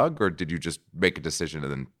 was it a bug or did you just make a decision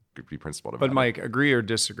and then be principled about it? But Mike, agree or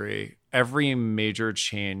disagree, every major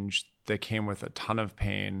change that came with a ton of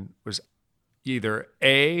pain was either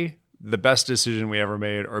A, the best decision we ever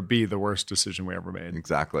made, or B, the worst decision we ever made.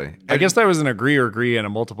 Exactly. I guess that was an agree or agree and a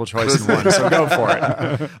multiple choice in one, so go for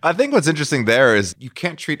it. I think what's interesting there is you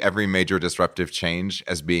can't treat every major disruptive change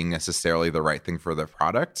as being necessarily the right thing for the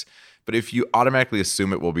product. But if you automatically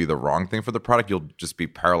assume it will be the wrong thing for the product, you'll just be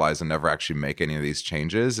paralyzed and never actually make any of these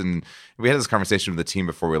changes. And we had this conversation with the team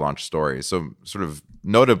before we launched Stories. So sort of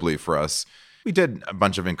notably for us, we did a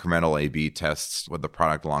bunch of incremental A/B tests with the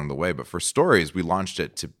product along the way. But for Stories, we launched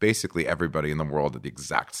it to basically everybody in the world at the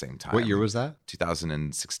exact same time. What year was that?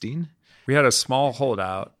 2016. We had a small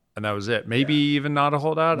holdout. And that was it. Maybe even not a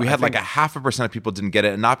holdout. We had like 0.5% of people didn't get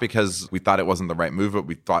it. And not because we thought it wasn't the right move, but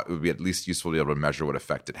we thought it would be at least useful to be able to measure what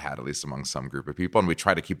effect it had, at least among some group of people. And we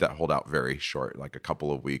tried to keep that holdout very short, like a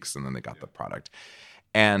couple of weeks, and then they got the product.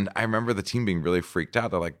 And I remember the team being really freaked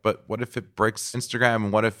out. They're like, but what if it breaks Instagram?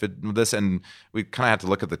 And what if it this? And we kind of had to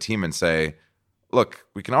look at the team and say, look,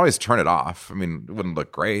 we can always turn it off. I mean, it wouldn't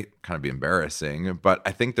look great, kind of be embarrassing. But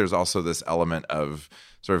I think there's also this element of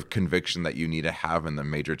sort of conviction that you need to have in the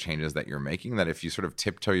major changes that you're making, that if you sort of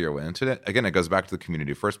tiptoe your way into it, again, it goes back to the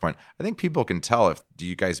community first point. I think people can tell if, do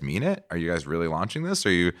you guys mean it? Are you guys really launching this?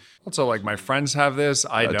 Are you... Also, like, my friends have this,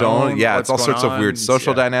 I don't. Yeah, What's it's all sorts on? of weird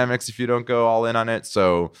social dynamics if you don't go all in on it.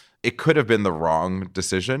 So it could have been the wrong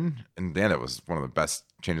decision. In the end, it was one of the best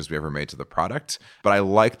changes we ever made to the product. But I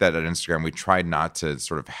like that at Instagram, we tried not to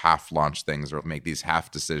sort of half launch things or make these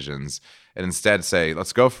half decisions and instead say,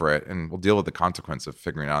 let's go for it. And we'll deal with the consequence of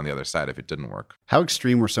figuring it out on the other side if it didn't work. How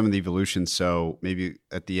extreme were some of the evolutions? So maybe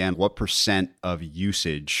at the end, what % of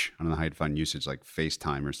usage, I don't know how you define usage, like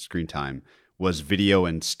FaceTime or screen time, was video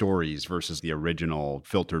and stories versus the original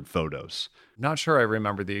filtered photos? Not sure I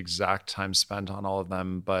remember the exact time spent on all of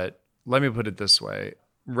them, but let me put it this way.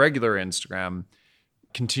 Regular Instagram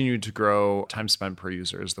continued to grow time spent per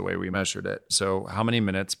user is the way we measured it. So how many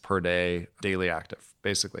minutes per day, daily active,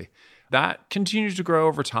 basically. That continued to grow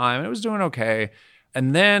over time and it was doing okay.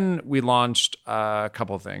 And then we launched a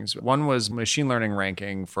couple of things. One was machine learning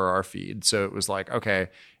ranking for our feed. So it was like, okay,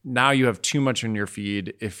 now you have too much in your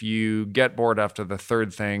feed. If you get bored after the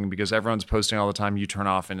third thing because everyone's posting all the time, you turn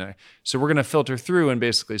off. And so we're going to filter through and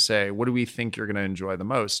basically say, what do we think you're going to enjoy the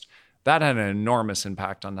most? That had an enormous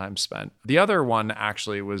impact on time spent. The other one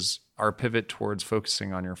actually was our pivot towards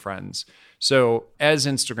focusing on your friends. So as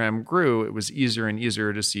Instagram grew, it was easier and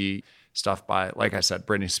easier to see stuff by, like I said,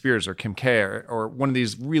 Britney Spears or Kim K or one of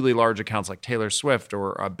these really large accounts like Taylor Swift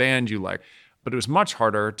or a band you like. But it was much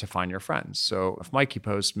harder to find your friends. So if Mikey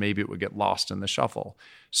posts, maybe it would get lost in the shuffle.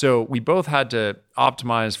 So we both had to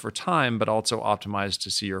optimize for time, but also optimize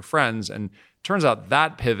to see your friends. And turns out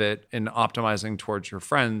that pivot in optimizing towards your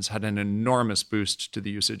friends had an enormous boost to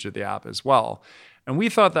the usage of the app as well. And we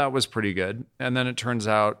thought that was pretty good. And then it turns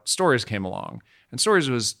out Stories came along. And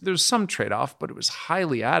Stories there's some trade-off, but it was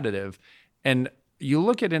highly additive. And you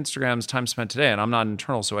look at Instagram's time spent today, and I'm not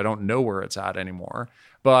internal, so I don't know where it's at anymore.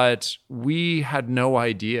 But we had no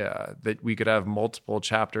idea that we could have multiple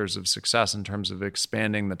chapters of success in terms of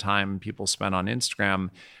expanding the time people spend on Instagram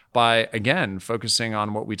by, again, focusing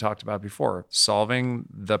on what we talked about before, solving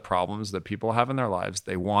the problems that people have in their lives.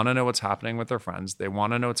 They want to know what's happening with their friends. They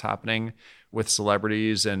want to know what's happening with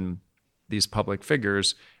celebrities and these public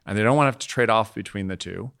figures, and they don't want to have to trade off between the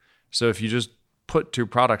two. So if you just put two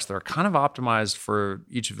products that are kind of optimized for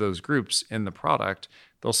each of those groups in the product,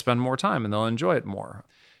 they'll spend more time and they'll enjoy it more.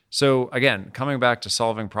 So again, coming back to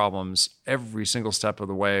solving problems, every single step of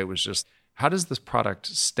the way was just, how does this product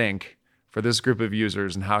stink for this group of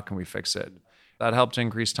users and how can we fix it? That helped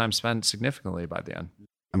increase time spent significantly by the end.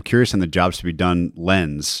 I'm curious on the jobs to be done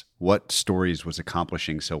lens, what Stories was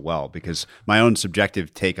accomplishing so well? Because my own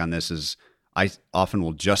subjective take on this is I often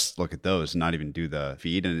will just look at those and not even do the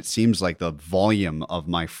feed. And it seems like the volume of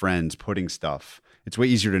my friends putting stuff, it's way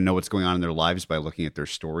easier to know what's going on in their lives by looking at their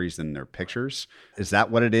stories than their pictures. Is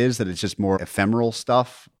that what it is? That it's just more ephemeral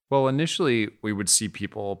stuff? Well, initially we would see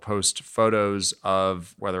people post photos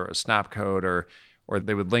of whether it was snap code or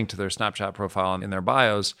they would link to their Snapchat profile in their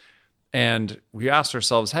bios. And we asked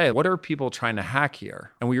ourselves, hey, what are people trying to hack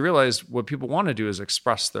here? And we realized what people want to do is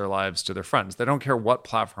express their lives to their friends. They don't care what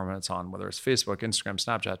platform it's on, whether it's Facebook, Instagram,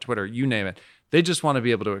 Snapchat, Twitter, you name it. They just want to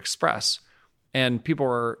be able to express. And people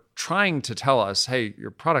are trying to tell us, hey,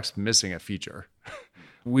 your product's missing a feature.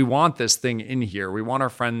 We want this thing in here. We want our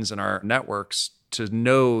friends and our networks to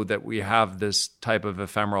know that we have this type of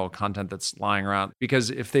ephemeral content that's lying around. Because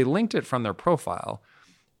if they linked it from their profile,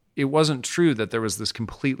 it wasn't true that there was this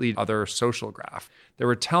completely other social graph. They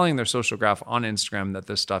were telling their social graph on Instagram that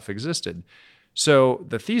this stuff existed. So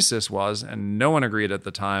the thesis was, and no one agreed at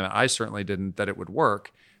the time, I certainly didn't, that it would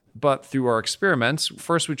work. But through our experiments,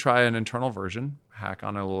 first we try an internal version, hack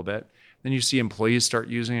on it a little bit. Then you see employees start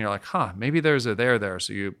using it. You're like, maybe there's a there.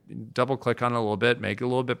 So you double click on it a little bit, make it a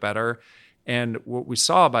little bit better. And what we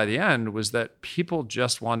saw by the end was that people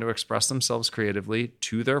just want to express themselves creatively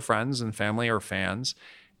to their friends and family or fans.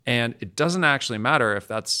 And it doesn't actually matter if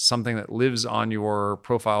that's something that lives on your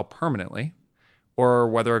profile permanently or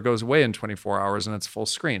whether it goes away in 24 hours and it's full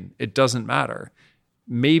screen. It doesn't matter.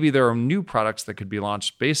 Maybe there are new products that could be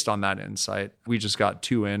launched based on that insight. We just got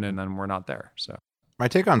two in and then we're not there. So my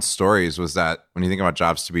take on Stories was that when you think about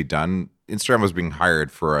jobs to be done, Instagram was being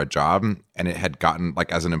hired for a job and it had gotten,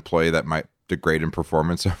 like, as an employee that might degrade in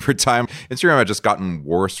performance over time, Instagram had just gotten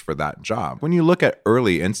worse for that job. When you look at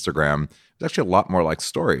early Instagram, it's actually a lot more like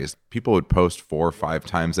Stories. People would post 4 or 5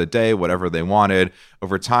 times a day, whatever they wanted.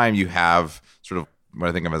 Over time, you have sort of what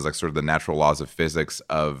I think of as like sort of the natural laws of physics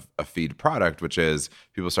of a feed product, which is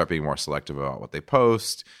people start being more selective about what they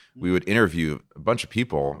post. We would interview a bunch of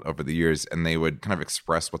people over the years and they would kind of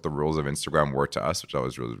express what the rules of Instagram were to us, which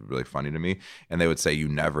was really, really funny to me. And they would say, you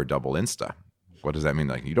never double Insta. What does that mean?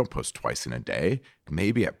 Like, you don't post twice in a day,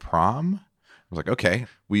 maybe at prom? I was like, okay,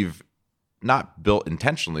 we've not built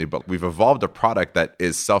intentionally, but we've evolved a product that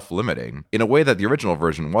is self-limiting in a way that the original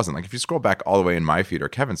version wasn't. Like if you scroll back all the way in my feed or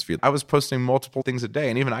Kevin's feed, I was posting multiple things a day,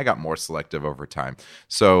 and even I got more selective over time.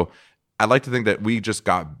 So I'd like to think that we just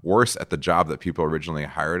got worse at the job that people originally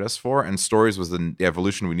hired us for, and Stories was the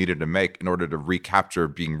evolution we needed to make in order to recapture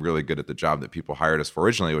being really good at the job that people hired us for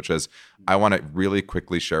originally, which is I want to really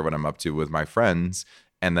quickly share what I'm up to with my friends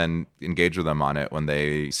and then engage with them on it when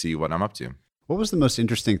they see what I'm up to. What was the most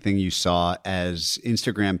interesting thing you saw as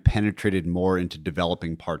Instagram penetrated more into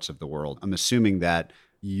developing parts of the world? I'm assuming that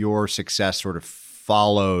your success sort of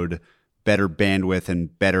followed better bandwidth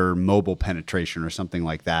and better mobile penetration or something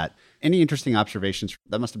like that. Any interesting observations?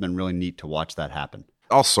 That must have been really neat to watch that happen.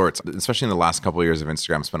 All sorts, especially in the last couple of years of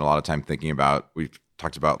Instagram, spent a lot of time thinking about, we've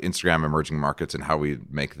talked about Instagram emerging markets and how we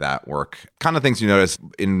make that work. Kind of things you notice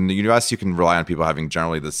in the US, you can rely on people having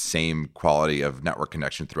generally the same quality of network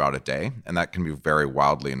connection throughout a day. And that can be very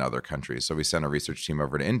wildly in other countries. So we sent a research team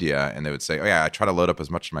over to India and they would say, oh yeah, I try to load up as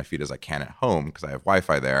much of my feed as I can at home because I have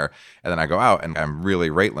Wi-Fi there. And then I go out and I'm really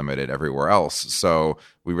rate limited everywhere else. So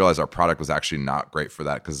we realized our product was actually not great for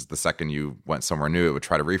that because the second you went somewhere new, it would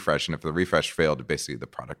try to refresh. And if the refresh failed, basically the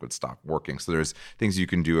product would stop working. So there's things you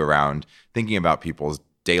can do around thinking about people's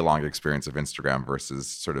day-long experience of Instagram versus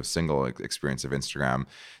sort of single experience of Instagram.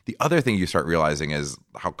 The other thing you start realizing is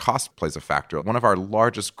how cost plays a factor. One of our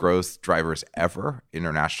largest growth drivers ever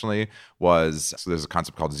internationally was, so there's a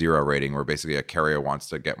concept called zero rating where basically a carrier wants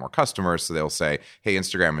to get more customers. So they'll say, hey,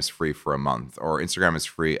 Instagram is free for a month, or Instagram is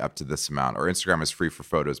free up to this amount, or Instagram is free for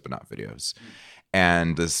photos but not videos.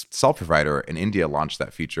 And this cell provider in India launched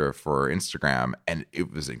that feature for Instagram, and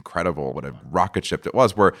it was incredible what a rocket ship it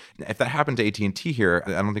was, where if that happened to AT&T here,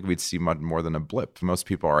 I don't think we'd see much more than a blip. Most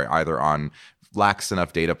people are either on lax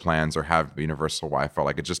enough data plans or have universal Wi-Fi.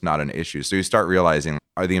 Like, it's just not an issue. So you start realizing,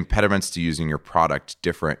 are the impediments to using your product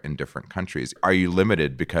different in different countries? Are you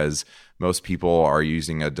limited because most people are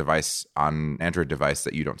using a device on Android device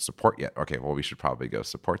that you don't support yet? Okay, well, we should probably go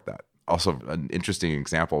support that. Also, an interesting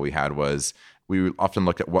example we had was we often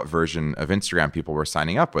look at what version of Instagram people were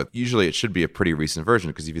signing up with. Usually it should be a pretty recent version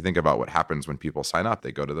because if you think about what happens when people sign up,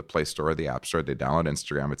 they go to the Play Store or the App Store, they download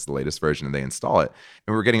Instagram, it's the latest version, and they install it.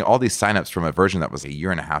 And we're getting all these signups from a version that was a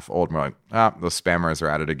year and a half old. And we're like, those spammers are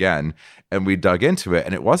at it again. And we dug into it,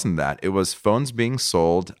 and it wasn't that. It was phones being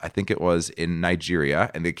sold, I think it was in Nigeria,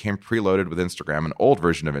 and they came preloaded with Instagram, an old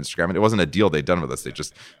version of Instagram. And it wasn't a deal they'd done with us. They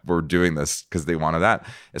just were doing this because they wanted that.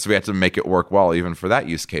 And so we had to make it work well, even for that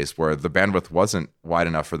use case where the bandwidth wasn't wide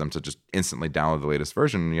enough for them to just instantly download the latest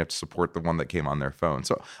version. And you have to support the one that came on their phone.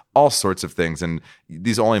 So all sorts of things. And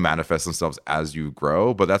these only manifest themselves as you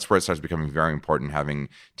grow, but that's where it starts becoming very important, having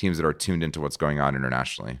teams that are tuned into what's going on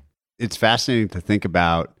internationally. It's fascinating to think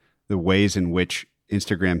about the ways in which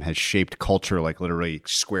Instagram has shaped culture, like literally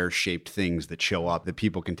square-shaped things that show up that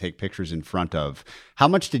people can take pictures in front of. How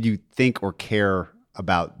much did you think or care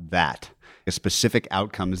about that? A specific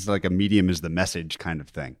outcome is like a medium is the message kind of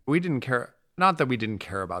thing. We didn't care. Not that we didn't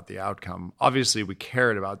care about the outcome. Obviously, we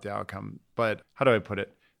cared about the outcome. But how do I put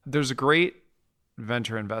it? There's a great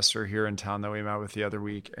venture investor here in town that we met with the other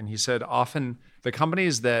week. And he said often the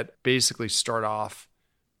companies that basically start off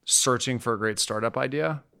searching for a great startup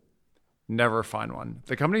idea never find one.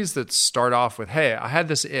 The companies that start off with, hey, I had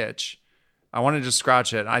this itch, I wanted to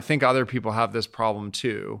scratch it, I think other people have this problem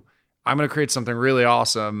too. I'm going to create something really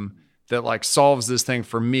awesome that like solves this thing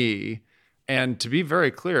for me. And to be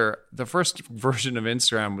very clear, the first version of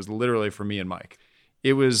Instagram was literally for me and Mike.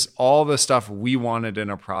 It was all the stuff we wanted in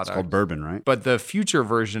a product. It's called Bourbon, right? But the future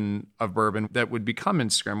version of Bourbon that would become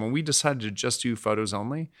Instagram, when we decided to just do photos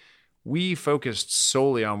only, we focused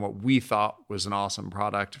solely on what we thought was an awesome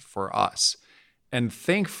product for us. And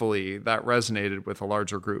thankfully, that resonated with a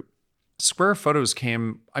larger group. Square photos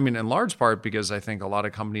came, in large part because I think a lot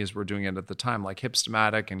of companies were doing it at the time, like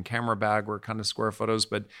Hipstamatic and Camera Bag were kind of square photos.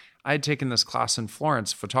 But I had taken this class in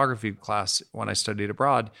Florence, photography class, when I studied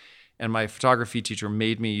abroad. And my photography teacher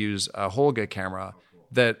made me use a Holga camera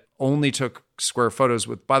that only took square photos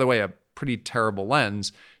with, by the way, a pretty terrible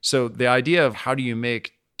lens. So the idea of how do you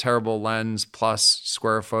make terrible lens plus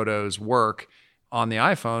square photos work on the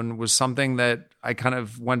iPhone was something that I kind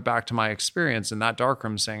of went back to my experience in that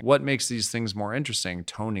darkroom saying, what makes these things more interesting?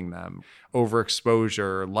 Toning them,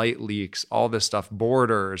 overexposure, light leaks, all this stuff.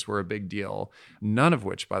 Borders were a big deal. None of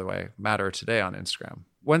which, by the way, matter today on Instagram.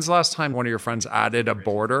 When's the last time one of your friends added a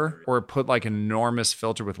border or put like an enormous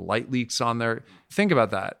filter with light leaks on there? Think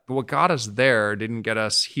about that. What got us there didn't get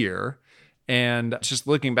us here. And just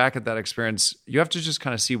looking back at that experience, you have to just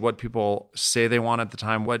kind of see what people say they want at the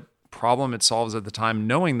time, what problem it solves at the time,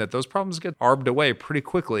 knowing that those problems get arbed away pretty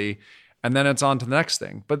quickly, and then it's on to the next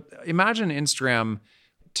thing. But imagine Instagram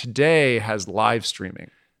today has live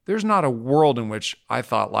streaming. There's not a world in which I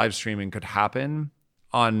thought live streaming could happen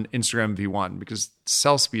on Instagram V1 because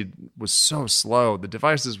cell speed was so slow. The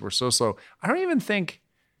devices were so slow. I don't even think,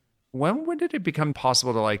 when did it become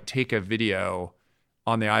possible to like take a video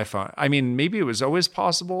on the iPhone? Maybe it was always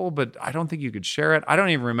possible, but I don't think you could share it. I don't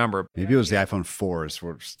even remember. Maybe it was the iPhone 4 is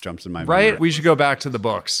what jumps in my right? memory. We should go back to the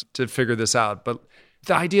books to figure this out. But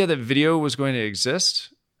the idea that video was going to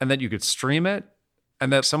exist and that you could stream it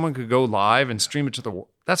and that someone could go live and stream it to the world,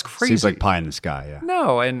 that's crazy. Seems like pie in the sky, yeah.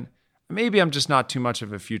 No, and maybe I'm just not too much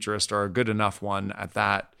of a futurist or a good enough one at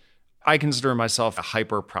that. I consider myself a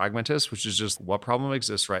hyper pragmatist, which is just what problem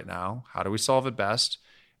exists right now? How do we solve it best?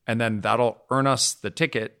 And then that'll earn us the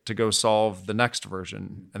ticket to go solve the next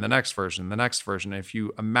version and the next version, the next version. If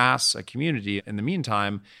you amass a community in the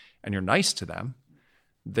meantime and you're nice to them,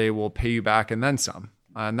 they will pay you back and then some.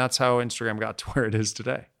 And that's how Instagram got to where it is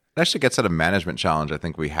today. It actually gets at a management challenge I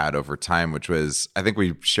think we had over time, which was, I think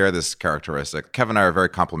we share this characteristic. Kevin and I are very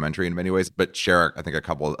complementary in many ways, but share, I think,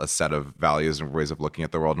 a set of values and ways of looking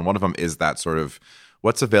at the world. And one of them is that sort of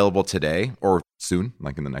what's available today or soon,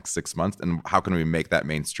 like in the next 6 months, and how can we make that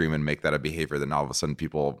mainstream and make that a behavior that now all of a sudden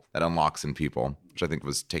that unlocks in people, which I think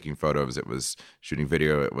was taking photos, it was shooting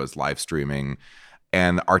video, it was live streaming.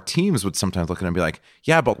 And our teams would sometimes look at it and be like,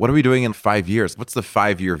 yeah, but what are we doing in 5 years? What's the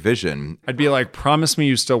 5-year vision? I'd be like, promise me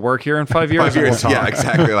you still work here in 5 years? 5 years, yeah,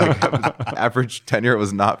 exactly. Like average tenure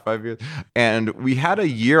was not 5 years. And we had a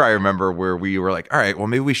year, I remember, where we were like, all right, well,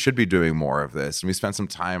 maybe we should be doing more of this. And we spent some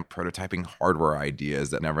time prototyping hardware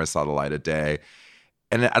ideas that never saw the light of day.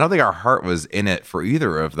 And I don't think our heart was in it for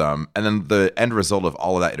either of them. And then the end result of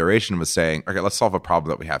all of that iteration was saying, okay, let's solve a problem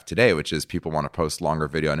that we have today, which is people want to post longer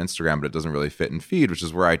video on Instagram, but it doesn't really fit in feed, which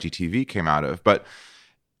is where IGTV came out of. But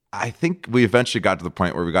I think we eventually got to the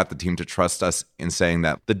point where we got the team to trust us in saying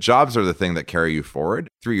that the jobs are the thing that carry you forward.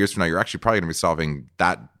 3 years from now, you're actually probably going to be solving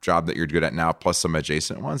that job that you're good at now, plus some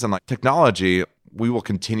adjacent ones. And like technology, we will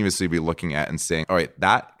continuously be looking at and saying, all right,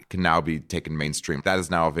 that can now be taken mainstream. That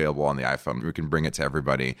is now available on the iPhone. We can bring it to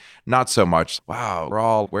everybody. Not so much, wow, we're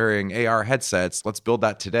all wearing AR headsets. Let's build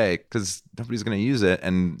that today because nobody's going to use it.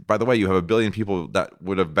 And by the way, you have a billion people that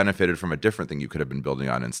would have benefited from a different thing you could have been building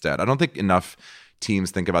on instead. I don't think enough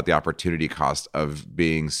teams think about the opportunity cost of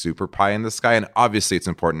being super pie in the sky. And obviously it's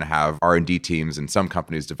important to have R&D teams in some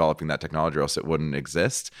companies developing that technology, or else it wouldn't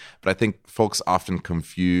exist. But I think folks often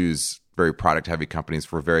confuse very product heavy companies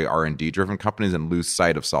for very R&D driven companies and lose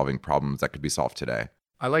sight of solving problems that could be solved today.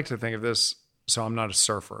 I like to think of this, so I'm not a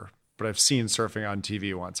surfer, but I've seen surfing on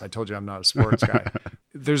TV once. I told you I'm not a sports guy.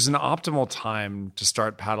 There's an optimal time to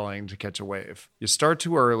start paddling to catch a wave. You start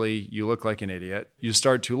too early, you look like an idiot. You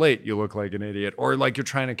start too late, you look like an idiot, or like you're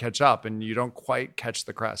trying to catch up and you don't quite catch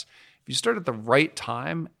the crest. If you start at the right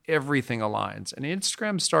time, everything aligns. And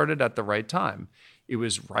Instagram started at the right time. It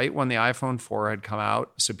was right when the iPhone 4 had come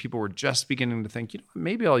out. So people were just beginning to think,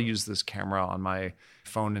 maybe I'll use this camera on my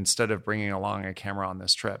phone instead of bringing along a camera on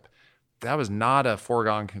this trip. That was not a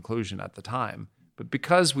foregone conclusion at the time. But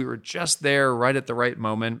because we were just there right at the right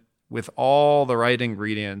moment with all the right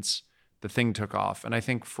ingredients, the thing took off. And I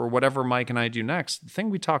think for whatever Mike and I do next, the thing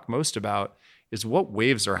we talk most about is what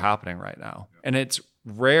waves are happening right now. And it's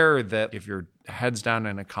rare that if your head's down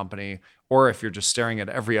in a company or if you're just staring at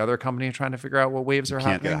every other company trying to figure out what waves are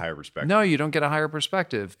happening. You can't get a higher perspective. No, you don't get a higher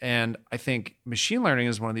perspective. And I think machine learning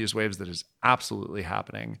is one of these waves that is absolutely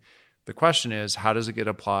happening. The question is, how does it get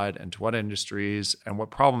applied and to what industries and what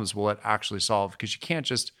problems will it actually solve? Because you can't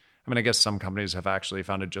just, I guess some companies have actually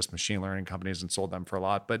founded just machine learning companies and sold them for a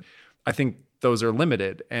lot, but I think those are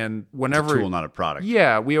limited. And whenever— It's a tool, not a product.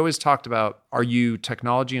 Yeah, we always talked about, are you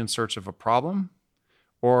technology in search of a problem?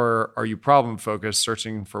 Or are you problem focused,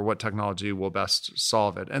 searching for what technology will best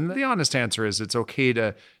solve it? And the honest answer is it's okay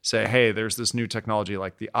to say, hey, there's this new technology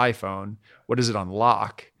like the iPhone. What does it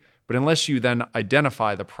unlock? But unless you then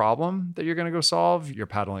identify the problem that you're going to go solve, you're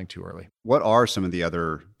paddling too early. What are some of the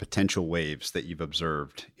other potential waves that you've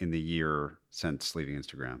observed in the year since leaving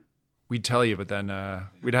Instagram? We'd tell you, but then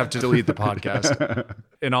we'd have to delete the podcast.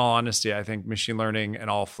 In all honesty, I think machine learning and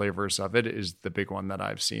all flavors of it is the big one that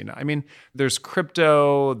I've seen. There's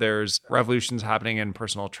crypto, there's revolutions happening in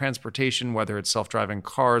personal transportation, whether it's self-driving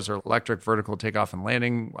cars or electric vertical takeoff and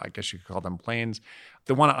landing. I guess you could call them planes.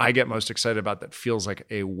 The one I get most excited about that feels like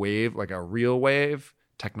a wave, like a real wave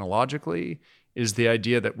technologically, is the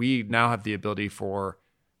idea that we now have the ability for,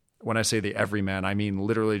 when I say the everyman, I mean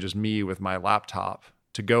literally just me with my laptop,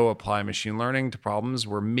 to go apply machine learning to problems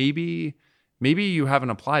where maybe you haven't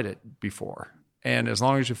applied it before. And as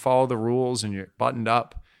long as you follow the rules and you're buttoned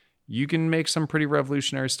up, you can make some pretty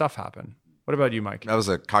revolutionary stuff happen. What about you, Mike? I was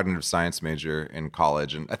a cognitive science major in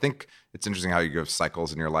college, and I think it's interesting how you go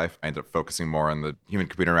cycles in your life. I ended up focusing more on the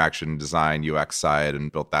human-computer interaction, design, UX side,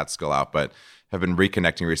 and built that skill out, but have been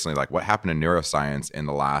reconnecting recently, like what happened in neuroscience in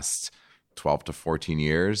the last 12 to 14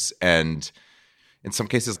 years. And in some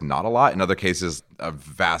cases, not a lot. In other cases, a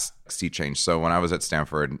vast sea change. So when I was at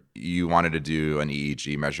Stanford, you wanted to do an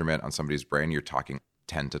EEG measurement on somebody's brain, you're talking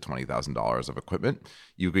 $10,000 to $20,000 of equipment.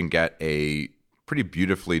 You can get a pretty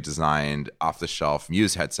beautifully designed off-the-shelf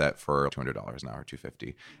Muse headset for $200 an hour,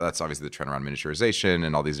 $250. That's obviously the trend around miniaturization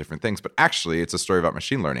and all these different things. But actually, it's a story about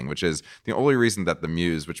machine learning, which is the only reason that the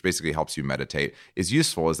Muse, which basically helps you meditate, is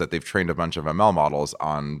useful is that they've trained a bunch of ML models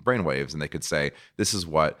on brainwaves, and they could say, this is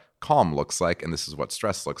what calm looks like, and this is what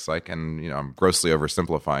stress looks like. And, I'm grossly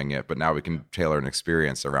oversimplifying it, but now we can tailor an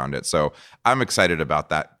experience around it. So I'm excited about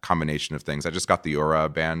that combination of things. I just got the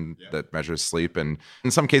Oura band that measures sleep. And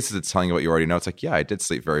in some cases, it's telling you what you already know. It's like, yeah, I did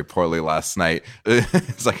sleep very poorly last night.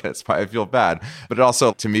 It's like, that's why I feel bad. But it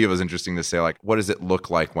also, to me, it was interesting to say, like, what does it look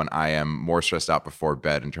like when I am more stressed out before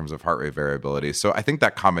bed in terms of heart rate variability? So I think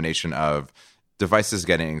that combination of devices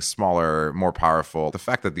getting smaller, more powerful. The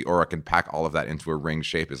fact that the Oura can pack all of that into a ring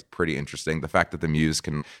shape is pretty interesting. The fact that the Muse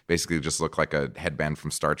can basically just look like a headband from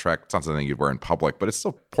Star Trek. It's not something you'd wear in public, but it's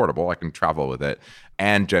still portable. I can travel with it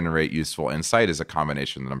and generate useful insight is a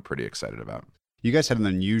combination that I'm pretty excited about. You guys had an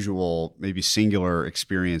unusual, maybe singular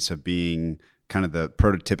experience of being kind of the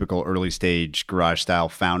prototypical early stage garage style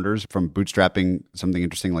founders, from bootstrapping something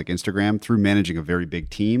interesting like Instagram through managing a very big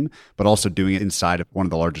team, but also doing it inside of one of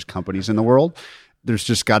the largest companies in the world. There's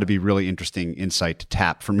just got to be really interesting insight to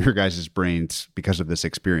tap from your guys' brains because of this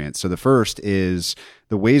experience. So the first is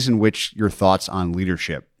the ways in which your thoughts on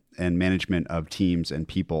leadership and management of teams and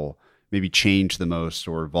people maybe change the most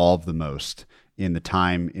or evolve the most in the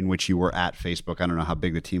time in which you were at Facebook. I don't know how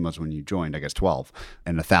big the team was when you joined, I guess 12,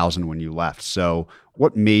 and 1,000 when you left. So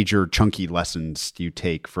what major chunky lessons do you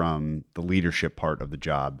take from the leadership part of the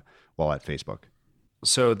job while at Facebook?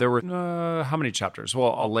 So there were how many chapters?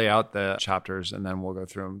 Well, I'll lay out the chapters and then we'll go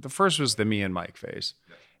through them. The first was the me and Mike phase.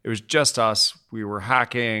 It was just us. We were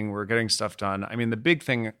hacking. We were getting stuff done. I mean, the big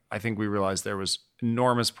thing I think we realized there was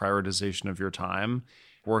enormous prioritization of your time,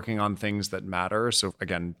 working on things that matter. So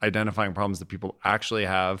again, identifying problems that people actually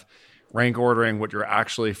have, rank ordering what you're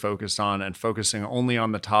actually focused on, and focusing only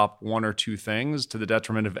on the top one or two things to the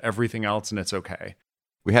detriment of everything else, and it's okay.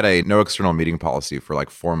 We had a no external meeting policy for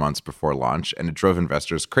like 4 months before launch, and it drove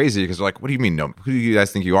investors crazy because they're like, what do you mean no? Who do you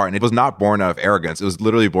guys think you are? And it was not born out of arrogance. It was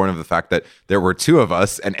literally born of the fact that there were two of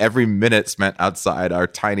us, and every minute spent outside our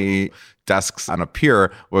tiny desks on a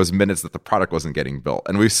pier was minutes that the product wasn't getting built.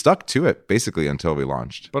 And we stuck to it basically until we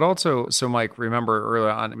launched. But also, so Mike, remember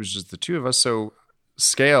early on, it was just the two of us. So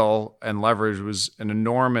scale and leverage was an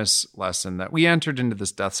enormous lesson that we entered into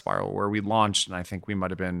this death spiral where we launched, and I think we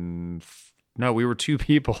might have been... No, we were two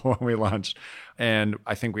people when we launched. And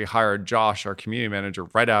I think we hired Josh, our community manager,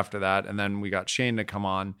 right after that. And then we got Shane to come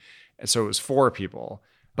on. And so it was 4 people.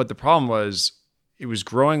 But the problem was it was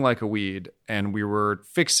growing like a weed and we were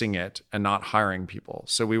fixing it and not hiring people.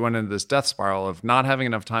 So we went into this death spiral of not having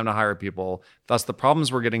enough time to hire people. Thus, the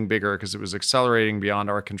problems were getting bigger because it was accelerating beyond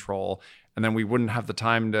our control. And then we wouldn't have the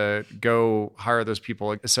time to go hire those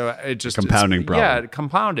people. So it just... Compounding problem. Yeah, it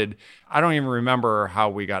compounded. I don't even remember how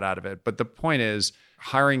we got out of it. But the point is,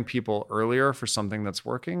 hiring people earlier for something that's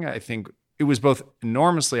working, I think it was both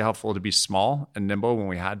enormously helpful to be small and nimble when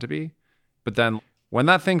we had to be. But then when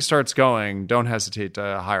that thing starts going, don't hesitate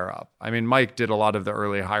to hire up. I mean, Mike did a lot of the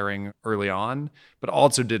early hiring early on, but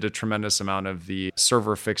also did a tremendous amount of the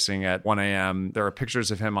server fixing at 1 a.m. There are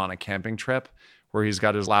pictures of him on a camping trip where he's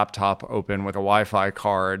got his laptop open with a Wi-Fi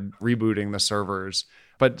card, rebooting the servers.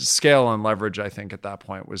 But scale and leverage, I think, at that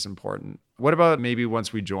point was important. What about maybe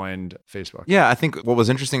once we joined Facebook? Yeah, I think what was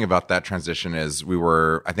interesting about that transition is we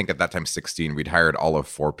were, I think at that time, 16. We'd hired all of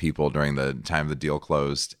 4 people during the time the deal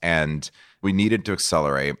closed. And we needed to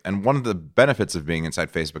accelerate. And one of the benefits of being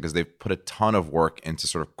inside Facebook is they've put a ton of work into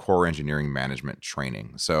sort of core engineering management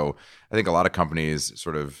training. So I think a lot of companies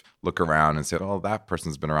sort of look around and say, oh, that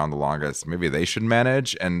person's been around the longest. Maybe they should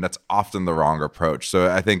manage. And that's often the wrong approach.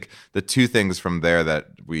 So I think the 2 things from there that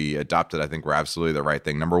we adopted, I think were absolutely the right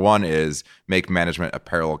thing. Number one is make management a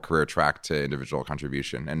parallel career track to individual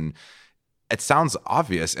contribution. And it sounds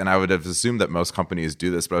obvious, and I would have assumed that most companies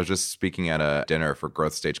do this, but I was just speaking at a dinner for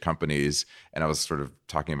growth stage companies, and I was sort of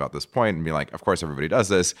talking about this point and being like, of course, everybody does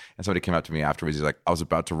this. And somebody came up to me afterwards. He's like, I was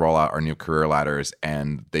about to roll out our new career ladders,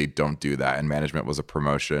 and they don't do that. And management was a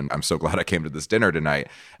promotion. I'm so glad I came to this dinner tonight.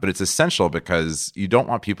 But it's essential because you don't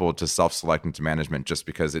want people to self-select into management just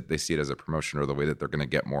because they see it as a promotion or the way that they're going to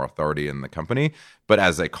get more authority in the company, but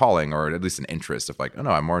as a calling or at least an interest of like, oh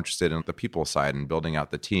no, I'm more interested in the people side and building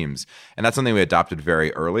out the teams. And that's something we adopted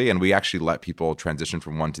very early, and we actually let people transition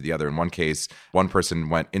from one to the other. In one case, one person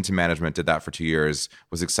went into management, did that for 2 years,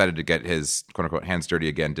 was excited to get his quote unquote hands dirty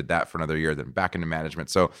again, did that for another year, then back into management.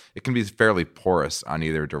 So it can be fairly porous on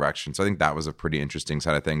either direction. So I think that was a pretty interesting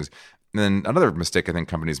side of things. And then another mistake I think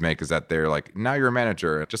companies make is that they're like, now you're a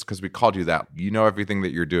manager. Just because we called you that, you know everything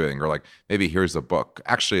that you're doing. Or like, maybe here's a book.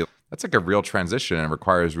 Actually, that's like a real transition and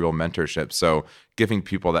requires real mentorship. So giving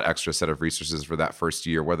people that extra set of resources for that first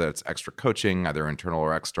year, whether it's extra coaching, either internal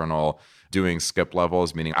or external, doing skip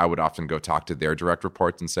levels, meaning I would often go talk to their direct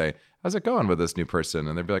reports and say, how's it going with this new person?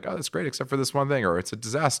 And they'd be like, oh, that's great, except for this one thing, or it's a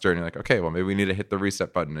disaster. And you're like, okay, well, maybe we need to hit the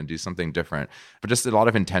reset button and do something different. But just a lot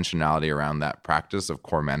of intentionality around that practice of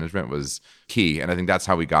core management was key. And I think that's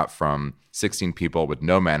how we got from 16 people with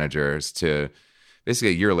no managers to basically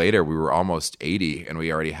a year later, we were almost 80, and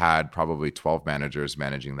we already had probably 12 managers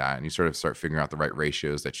managing that. And you sort of start figuring out the right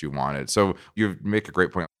ratios that you wanted. So you make a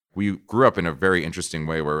great point. We grew up in a very interesting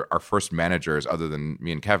way where our first managers, other than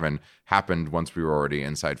me and Kevin, happened once we were already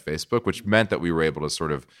inside Facebook, which meant that we were able to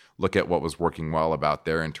sort of look at what was working well about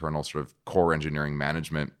their internal sort of core engineering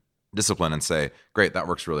management discipline and say, great, that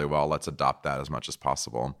works really well. Let's adopt that as much as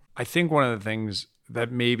possible. I think one of the things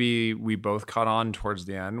that maybe we both caught on towards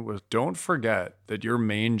the end was, don't forget that your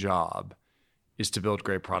main job is to build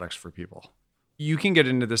great products for people. You can get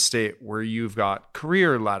into this state where you've got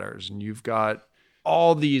career ladders and you've got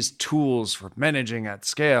all these tools for managing at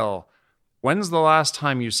scale. When's the last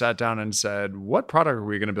time you sat down and said, what product are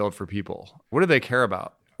we going to build for people? What do they care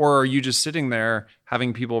about? Or are you just sitting there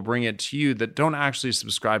having people bring it to you that don't actually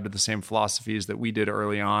subscribe to the same philosophies that we did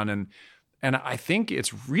early on? And I think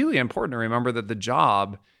it's really important to remember that the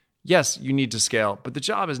job, yes, you need to scale, but the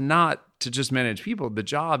job is not to just manage people. The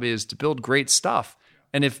job is to build great stuff.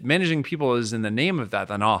 And if managing people is in the name of that,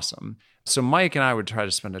 then awesome. So Mike and I would try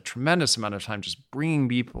to spend a tremendous amount of time just bringing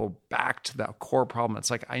people back to that core problem.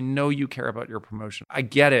 It's like, I know you care about your promotion. I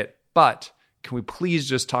get it, but can we please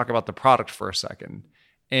just talk about the product for a second?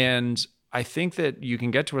 And I think that you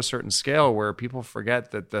can get to a certain scale where people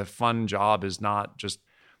forget that the fun job is not just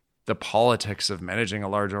the politics of managing a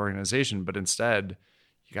large organization, but instead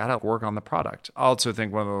you got to work on the product. I also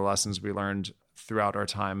think one of the lessons we learned throughout our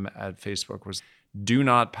time at Facebook was, do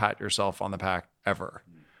not pat yourself on the back ever.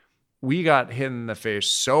 We got hit in the face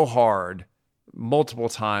so hard multiple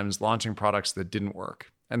times launching products that didn't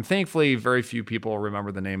work. And thankfully, very few people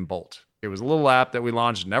remember the name Bolt. It was a little app that we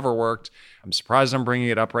launched, never worked. I'm surprised I'm bringing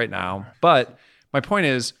it up right now. But my point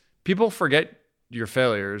is, people forget your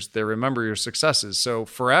failures, they remember your successes. So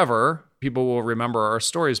forever, people will remember our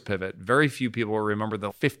stories pivot. Very few people will remember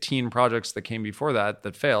the 15 projects that came before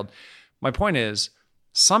that failed. My point is,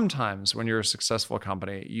 sometimes when you're a successful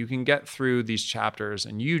company, you can get through these chapters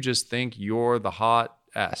and you just think you're the hot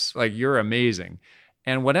S, like you're amazing.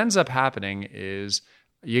 And what ends up happening is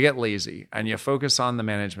you get lazy and you focus on the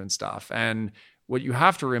management stuff. And what you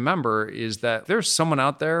have to remember is that there's someone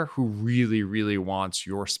out there who really, really wants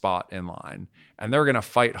your spot in line, and they're going to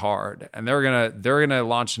fight hard, and they're going to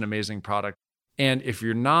launch an amazing product. And if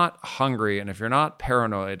you're not hungry, and if you're not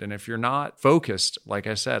paranoid, and if you're not focused, like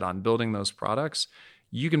I said, on building those products,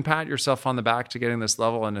 you can pat yourself on the back to getting this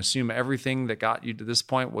level and assume everything that got you to this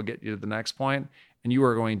point will get you to the next point, and you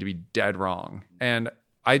are going to be dead wrong. And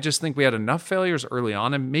I just think we had enough failures early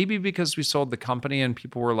on, and maybe because we sold the company and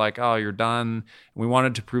people were like, oh, you're done, and we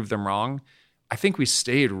wanted to prove them wrong. I think we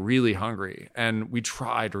stayed really hungry and we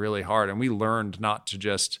tried really hard, and we learned not to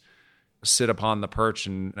just sit upon the perch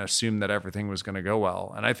and assume that everything was going to go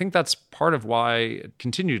well. And I think that's part of why it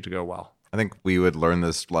continued to go well. I think we would learn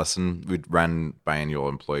this lesson. We'd run biannual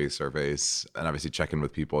employee surveys and obviously check in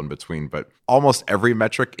with people in between, but almost every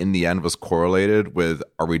metric in the end was correlated with,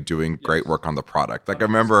 are we doing great work on the product? Like I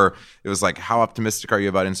remember it was like, how optimistic are you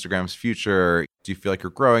about Instagram's future? Do you feel like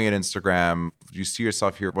you're growing at Instagram? Do you see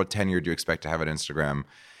yourself here? What tenure do you expect to have at Instagram?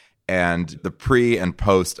 And the pre and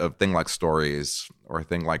post of thing like stories or a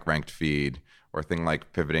thing like ranked feed or a thing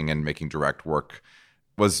like pivoting and making direct work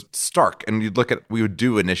was stark. And you'd look at, we would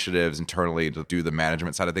do initiatives internally to do the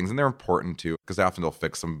management side of things, and they're important too, because they often will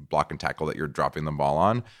fix some block and tackle that you're dropping the ball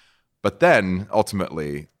on. But then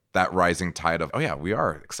ultimately, that rising tide of, oh yeah, we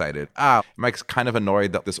are excited. Mike's kind of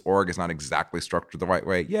annoyed that this org is not exactly structured the right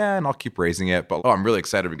way. Yeah, and I'll keep raising it, but I'm really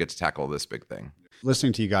excited we get to tackle this big thing.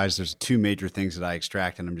 Listening to you guys, there's two major things that I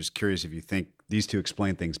extract, and I'm just curious if you think these two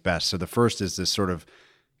explain things best. So the first is this sort of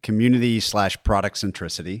community/product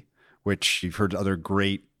centricity, which you've heard other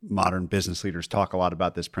great modern business leaders talk a lot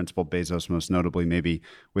about this principle, Bezos most notably, maybe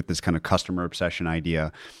with this kind of customer obsession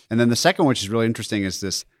idea. And then the second, which is really interesting, is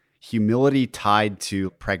this humility tied to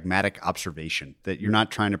pragmatic observation, that you're not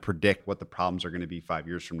trying to predict what the problems are going to be 5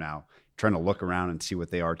 years from now, trying to look around and see what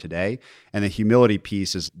they are today. And the humility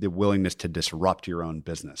piece is the willingness to disrupt your own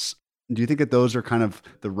business. Do you think that those are kind of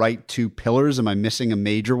the right two pillars? Am I missing a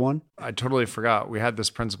major one? I totally forgot. We had this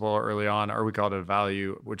principle early on, or we called it a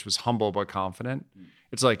value, which was humble but confident.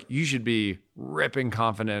 It's like you should be ripping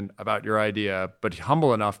confident about your idea, but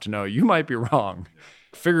humble enough to know you might be wrong.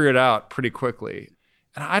 Figure it out pretty quickly.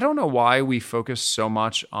 And I don't know why we focus so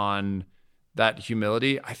much on that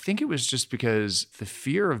humility. I think it was just because the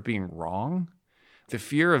fear of being wrong, the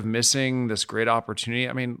fear of missing this great opportunity.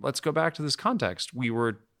 I mean, let's go back to this context. We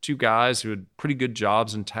were two guys who had pretty good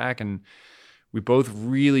jobs in tech, and we both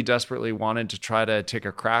really desperately wanted to try to take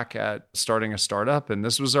a crack at starting a startup. And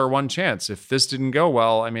this was our one chance. If this didn't go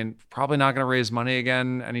well, I mean, probably not going to raise money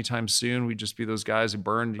again anytime soon. We'd just be those guys who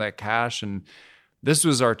burned that cash. And this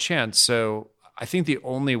was our chance. So I think the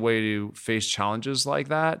only way to face challenges like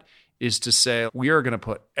that is to say, we are going to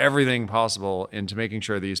put everything possible into making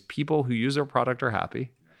sure these people who use our product are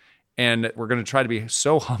happy. And we're going to try to be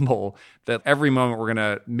so humble that every moment we're going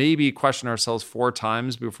to maybe question ourselves 4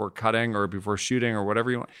 times before cutting or before shooting or whatever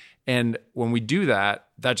you want. And when we do that,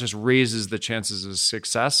 that just raises the chances of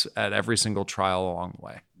success at every single trial along the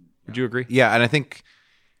way. Would you agree? Yeah, and I think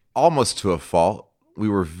almost to a fault, we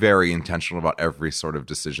were very intentional about every sort of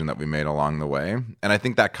decision that we made along the way. And I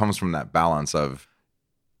think that comes from that balance of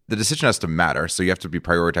the decision has to matter. So you have to be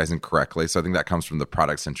prioritizing correctly. So I think that comes from the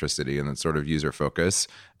product centricity and that sort of user focus.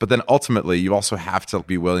 But then ultimately, you also have to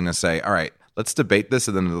be willing to say, all right, let's debate this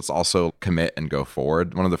and then let's also commit and go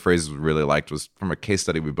forward. One of the phrases we really liked was from a case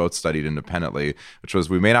study we both studied independently, which was,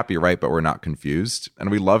 we may not be right, but we're not confused.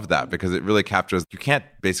 And we loved that because it really captures, you can't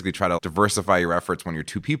basically try to diversify your efforts when you're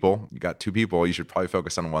 2 people. You got 2 people, you should probably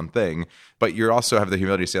focus on one thing. But you also have the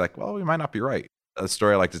humility to say like, well, we might not be right. A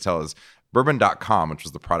story I like to tell is Bourbon.com, which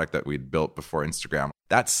was the product that we'd built before Instagram.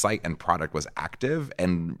 That site and product was active,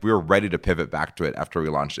 and we were ready to pivot back to it after we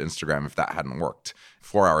launched Instagram if that hadn't worked.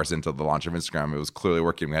 4 hours into the launch of Instagram, it was clearly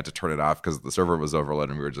working. We had to turn it off because the server was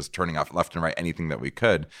overloaded, and we were just turning off left and right anything that we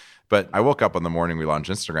could. But I woke up on the morning we launched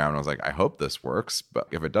Instagram, and I was like, I hope this works. But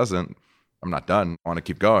if it doesn't, I'm not done. I want to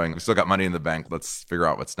keep going. We still got money in the bank. Let's figure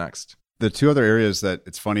out what's next. The 2 other areas that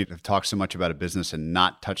it's funny to talk so much about a business and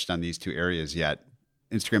not touched on these 2 areas yet.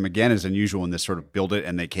 Instagram, again, is unusual in this sort of build it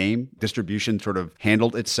and they came. Distribution sort of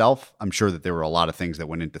handled itself. I'm sure that there were a lot of things that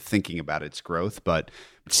went into thinking about its growth, but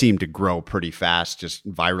it seemed to grow pretty fast, just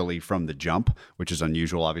virally from the jump, which is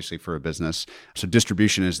unusual, obviously, for a business. So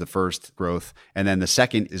distribution is the first growth. And then the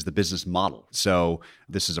second is the business model. So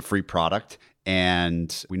this is a free product,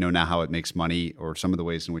 and we know now how it makes money, or some of the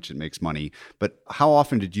ways in which it makes money. But how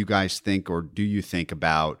often did you guys think, or do you think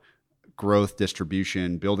about growth,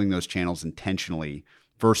 distribution, building those channels intentionally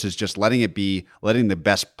versus just letting the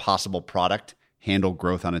best possible product handle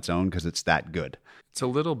growth on its own because it's that good? It's a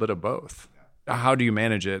little bit of both. How do you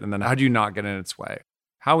manage it? And then how do you not get in its way?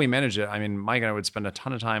 How we manage it, I mean, Mike and I would spend a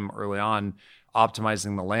ton of time early on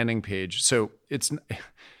optimizing the landing page. So it's,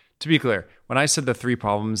 to be clear, when I said the 3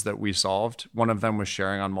 problems that we solved, one of them was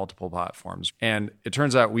sharing on multiple platforms. And it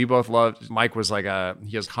turns out we both loved, Mike was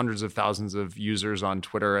he has hundreds of thousands of users on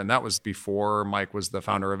Twitter. And that was before Mike was the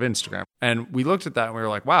founder of Instagram. And we looked at that and we were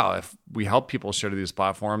like, wow, if we help people share to these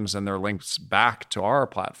platforms and their links back to our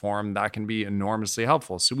platform, that can be enormously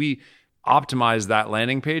helpful. So we optimized that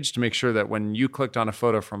landing page to make sure that when you clicked on a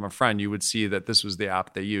photo from a friend, you would see that this was the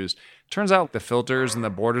app they used. Turns out the filters and the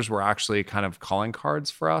borders were actually kind of calling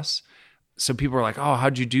cards for us. So people were like, oh,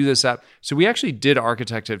 how'd you do this app? So we actually did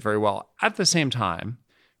architect it very well. At the same time,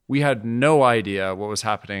 we had no idea what was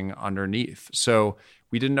happening underneath. So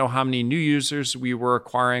we didn't know how many new users we were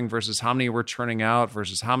acquiring versus how many were churning out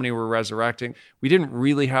versus how many were resurrecting. We didn't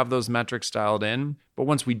really have those metrics dialed in. But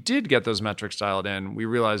once we did get those metrics dialed in, we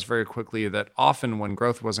realized very quickly that often when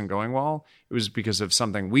growth wasn't going well, it was because of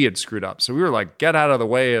something we had screwed up. So we were like, get out of the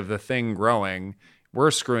way of the thing growing.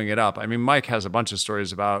 We're screwing it up. I mean, Mike has a bunch of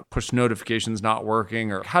stories about push notifications not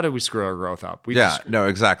working, or how did we screw our growth up? No,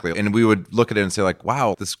 exactly. And we would look at it and say like,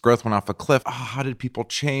 wow, this growth went off a cliff. Oh, how did people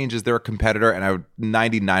change? Is there a competitor? And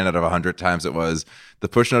 99 out of 100 times it was the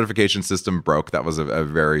push notification system broke. That was a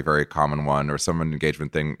very, very common one, or some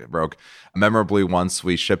engagement thing broke. Memorably, once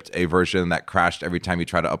we shipped a version that crashed every time you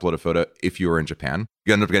try to upload a photo if you were in Japan.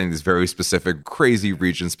 You end up getting these very specific, crazy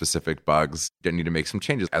region-specific bugs. You need to make some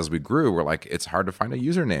changes. As we grew, we're like, it's hard to find a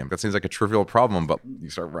username. That seems like a trivial problem, but you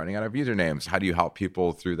start running out of usernames. How do you help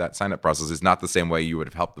people through that sign-up process? It's not the same way you would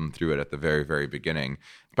have helped them through it at the very, very beginning.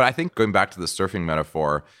 But I think going back to the surfing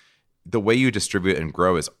metaphor, the way you distribute and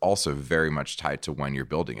grow is also very much tied to when you're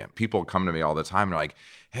building it. People come to me all the time and are like,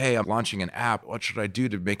 hey, I'm launching an app. What should I do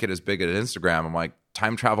to make it as big as Instagram? I'm like,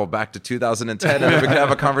 time travel back to 2010 and we can have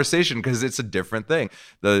a conversation because it's a different thing.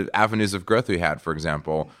 The avenues of growth we had, for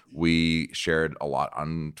example, we shared a lot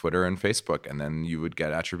on Twitter and Facebook, and then you would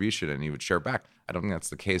get attribution and you would share back. I don't think that's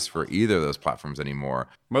the case for either of those platforms anymore.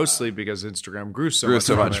 Mostly because Instagram grew so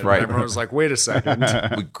much, right? Everyone was like, wait a second.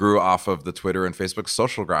 We grew off of the Twitter and Facebook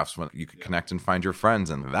social graphs when you could connect and find your friends,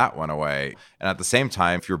 and that went away. And at the same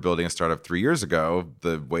time, if you were building a startup 3 years ago,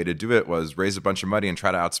 the way to do it was raise a bunch of money and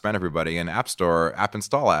try to outspend everybody in App Store, app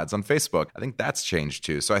install ads on Facebook. I think that's changed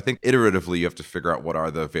too. So I think iteratively, you have to figure out what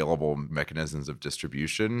are the available mechanisms of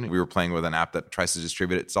distribution. We were playing with an app that tries to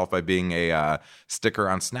distribute itself by being a sticker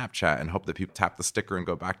on Snapchat and hope that people tap the sticker and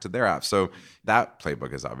go back to their app. So that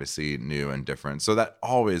playbook is obviously new and different. So that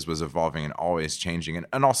always was evolving and always changing,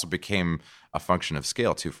 and also became a function of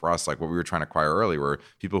scale too for us. Like what we were trying to acquire early were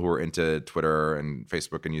people who were into Twitter and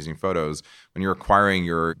Facebook and using photos. When you're acquiring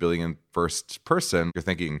your billion first person, you're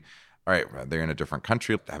thinking, all right, they're in a different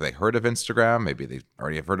country. Have they heard of Instagram? Maybe they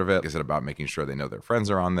already have heard of it. Is it about making sure they know their friends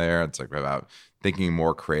are on there? It's like about thinking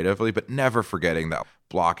more creatively, but never forgetting that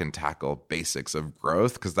block and tackle basics of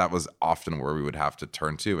growth, because that was often where we would have to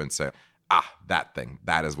turn to and say, that thing,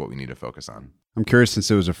 that is what we need to focus on. I'm curious, since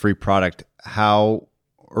it was a free product, how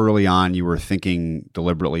early on you were thinking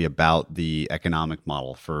deliberately about the economic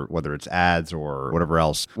model for whether it's ads or whatever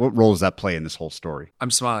else. What role does that play in this whole story?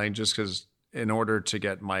 I'm smiling just because in order to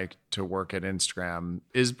get Mike to work at Instagram,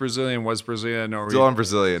 was Brazilian, or still I'm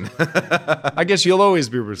Brazilian. I guess you'll always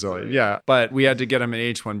be Brazilian. Yeah. But we had to get him an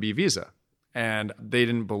H-1B visa. And they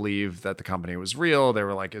didn't believe that the company was real. They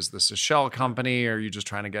were like, is this a shell company? Or are you just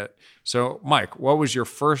trying to get... So, Mike, what was your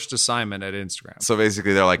first assignment at Instagram? So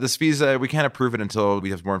basically, they're like, this visa, we can't approve it until we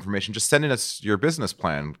have more information. Just send in us your business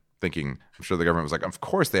plan. Thinking, I'm sure the government was like, of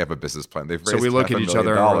course they have a business plan. They've raised so we look at each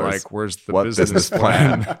other and we're like, where's the business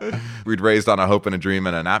plan? We'd raised on a hope and a dream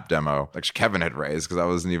and an app demo. Actually, Kevin had raised because I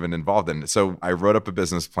wasn't even involved in it. So I wrote up a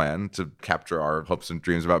business plan to capture our hopes and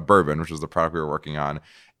dreams about bourbon, which was the product we were working on.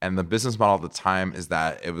 And the business model at the time is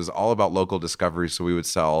that it was all about local discovery. So we would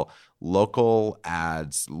sell local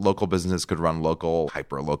ads. Local businesses could run local,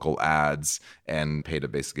 hyper-local ads and pay to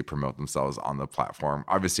basically promote themselves on the platform.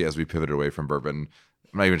 Obviously, as we pivoted away from bourbon,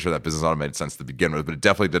 I'm not even sure that business model made sense to begin with, but it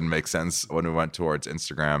definitely didn't make sense when we went towards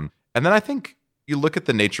Instagram. And then I think you look at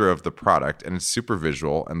the nature of the product and it's super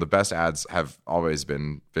visual, and the best ads have always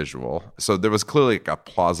been visual. So there was clearly a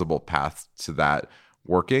plausible path to that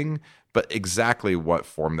working. But exactly what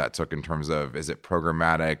form that took in terms of, is it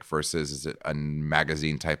programmatic versus is it a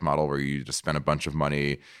magazine type model where you just spend a bunch of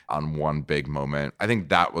money on one big moment? I think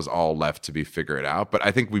that was all left to be figured out. But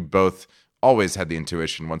I think we both always had the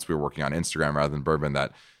intuition once we were working on Instagram rather than bourbon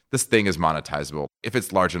that this thing is monetizable. If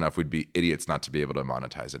it's large enough, we'd be idiots not to be able to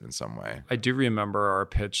monetize it in some way. I do remember our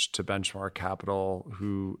pitch to Benchmark Capital,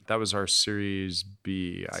 that was our Series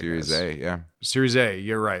B, I guess. Series A, yeah. Series A,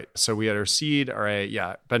 you're right. So we had our seed, our A,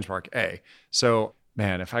 Benchmark A. So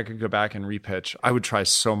man, if I could go back and repitch, I would try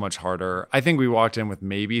so much harder. I think we walked in with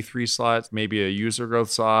maybe 3 slides, maybe a user growth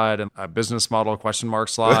slide and a business model question mark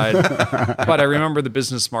slide. But I remember the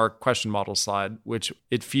business mark question model slide, which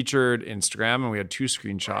it featured Instagram, and we had 2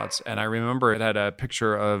 screenshots. And I remember it had a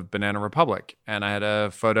picture of Banana Republic, and I had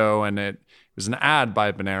a photo, and it was an ad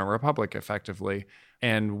by Banana Republic effectively.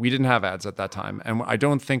 And we didn't have ads at that time. And I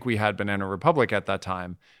don't think we had Banana Republic at that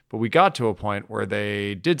time. But we got to a point where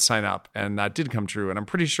they did sign up, and that did come true. And I'm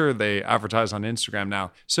pretty sure they advertise on Instagram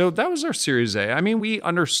now. So that was our Series A. I mean, we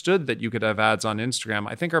understood that you could have ads on Instagram.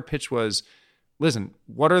 I think our pitch was, listen,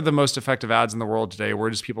 what are the most effective ads in the world today? Where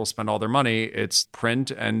does people spend all their money? It's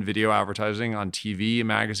print and video advertising on TV,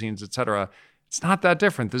 magazines, etc. It's not that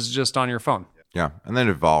different. This is just on your phone. Yeah. And then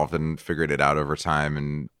evolved and figured it out over time.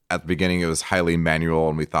 And at the beginning, it was highly manual,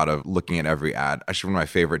 and we thought of looking at every ad. Actually, one of my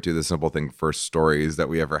favorite do the simple thing first stories that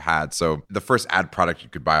we ever had. So the first ad product you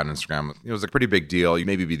could buy on Instagram, it was a pretty big deal. You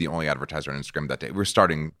maybe be the only advertiser on Instagram that day. We were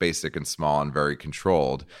starting basic and small and very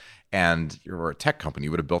controlled. And you were a tech company,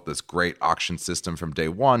 you would have built this great auction system from day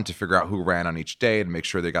one to figure out who ran on each day and make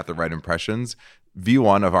sure they got the right impressions.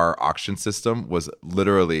 V1 of our auction system was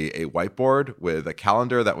literally a whiteboard with a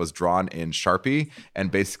calendar that was drawn in Sharpie.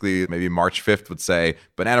 And basically, maybe March 5th would say,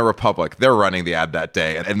 Banana Republic, they're running the ad that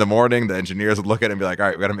day. And in the morning, the engineers would look at it and be like, all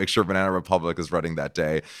right, we got to make sure Banana Republic is running that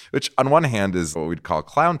day, which on one hand is what we'd call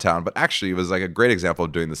Clown Town, but actually it was like a great example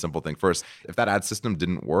of doing the simple thing first. If that ad system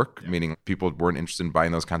didn't work, meaning people weren't interested in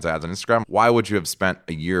buying those kinds of ads on Instagram, why would you have spent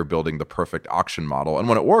a year building the perfect auction model? And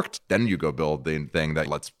when it worked, then you go build the thing that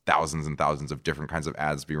lets thousands and thousands of different kinds of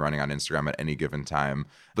ads be running on Instagram at any given time.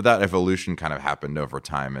 But that evolution kind of happened over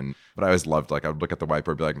time. And what I always loved, like I would look at the whiteboard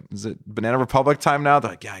and be like, is it Banana Republic time now? They're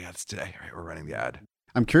like, yeah, it's today. All right, we're running the ad.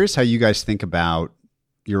 I'm curious how you guys think about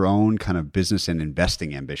your own kind of business and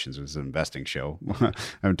investing ambitions. This is an investing show. I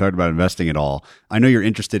haven't talked about investing at all. I know you're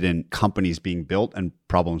interested in companies being built and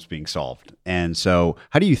problems being solved. And so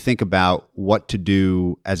how do you think about what to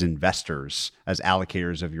do as investors, as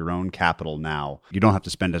allocators of your own capital now? You don't have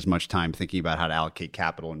to spend as much time thinking about how to allocate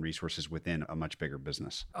capital and resources within a much bigger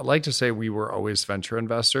business. I like to say we were always venture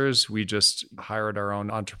investors. We just hired our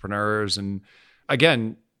own entrepreneurs. And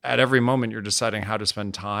again, at every moment, you're deciding how to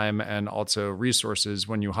spend time and also resources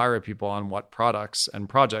when you hire people on what products and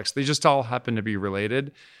projects. They just all happen to be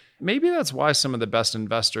related. Maybe that's why some of the best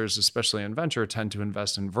investors, especially in venture, tend to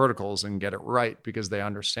invest in verticals and get it right because they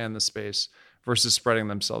understand the space versus spreading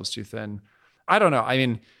themselves too thin. I don't know. I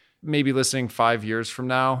mean, maybe listening 5 years from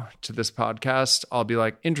now to this podcast, I'll be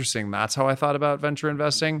like, interesting, that's how I thought about venture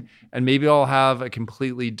investing. And maybe I'll have a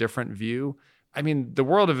completely different view. I mean, the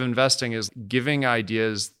world of investing is giving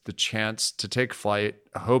ideas the chance to take flight,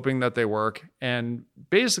 hoping that they work, and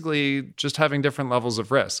basically just having different levels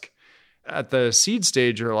of risk. At the seed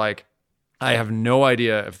stage, you're like, I have no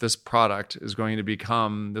idea if this product is going to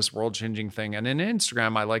become this world-changing thing. And in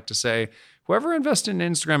Instagram, I like to say, whoever invested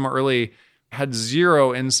in Instagram early had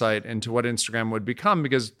zero insight into what Instagram would become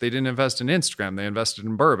because they didn't invest in Instagram. They invested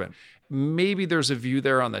in bourbon. Maybe there's a view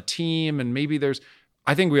there on the team, and maybe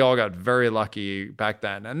I think we all got very lucky back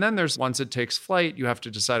then. And then once it takes flight, you have to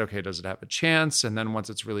decide, okay, does it have a chance? And then once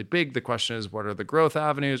it's really big, the question is, what are the growth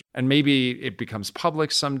avenues? And maybe it becomes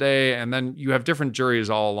public someday. And then you have different juries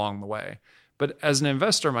all along the way. But as an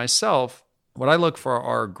investor myself, what I look for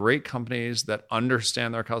are great companies that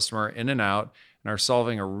understand their customer in and out and are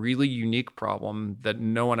solving a really unique problem that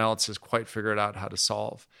no one else has quite figured out how to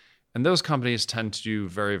solve. And those companies tend to do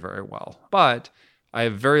very, very well. But I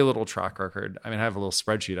have very little track record. I mean, I have a little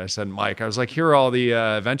spreadsheet. I said, Mike, I was like, here are all the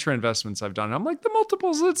venture investments I've done. And I'm like, the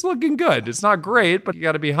multiples, it's looking good. It's not great, but you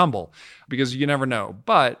got to be humble because you never know.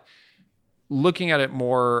 But looking at it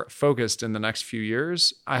more focused in the next few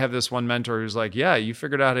years, I have this one mentor who's like, yeah, you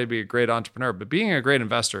figured out how to be a great entrepreneur, but being a great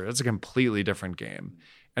investor, it's a completely different game.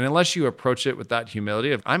 And unless you approach it with that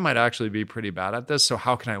humility of, I might actually be pretty bad at this, so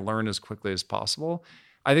how can I learn as quickly as possible?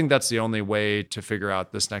 I think that's the only way to figure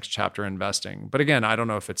out this next chapter in investing. But again, I don't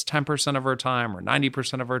know if it's 10% of our time or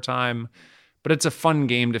 90% of our time, but it's a fun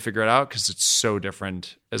game to figure it out because it's so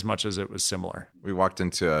different as much as it was similar. We walked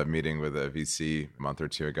into a meeting with a VC a month or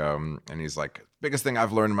two ago, and he's like, biggest thing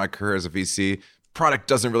I've learned in my career as a VC, product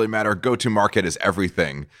doesn't really matter. Go-to-market is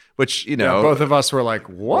everything, which, both of us were like,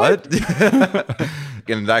 what?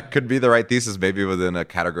 And that could be the right thesis, maybe within a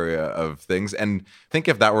category of things. And I think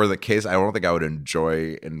if that were the case, I don't think I would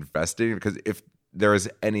enjoy investing because if there is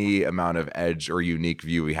any amount of edge or unique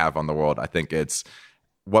view we have on the world, I think it's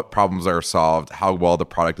what problems are solved, how well the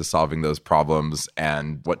product is solving those problems,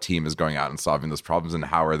 and what team is going out and solving those problems, and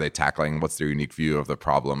how are they tackling, what's their unique view of the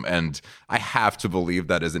problem. And I have to believe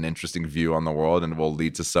that is an interesting view on the world and will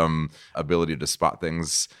lead to some ability to spot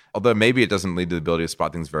things, although maybe it doesn't lead to the ability to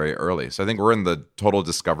spot things very early. So I think we're in the total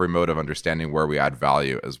discovery mode of understanding where we add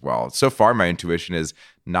value as well. So far, my intuition is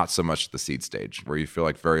not so much the seed stage, where you feel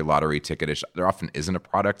like very lottery ticket-ish. There often isn't a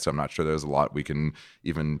product, so I'm not sure there's a lot we can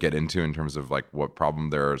even get into in terms of like what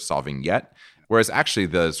problem they're solving yet. Whereas actually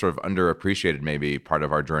the sort of underappreciated maybe part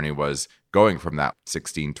of our journey was going from that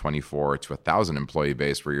 1624 to 1,000 employee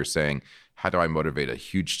base where you're saying, how do I motivate a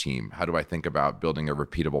huge team? How do I think about building a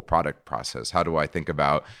repeatable product process? How do I think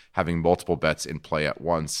about having multiple bets in play at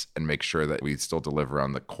once and make sure that we still deliver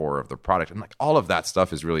on the core of the product? And like all of that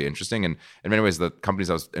stuff is really interesting. And in many ways, the companies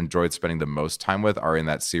I've enjoyed spending the most time with are in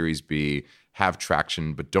that Series B, have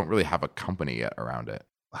traction, but don't really have a company yet around it.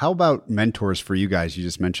 How about mentors for you guys? You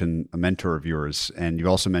just mentioned a mentor of yours, and you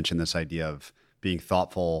also mentioned this idea of being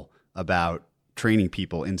thoughtful about training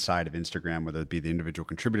people inside of Instagram, whether it be the individual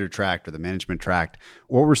contributor track or the management track.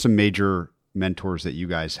 What were some major mentors that you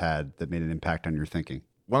guys had that made an impact on your thinking?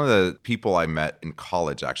 One of the people I met in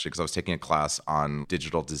college, actually, because I was taking a class on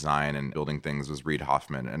digital design and building things, was Reid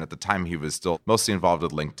Hoffman. And at the time, he was still mostly involved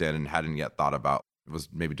with LinkedIn and hadn't yet thought about, was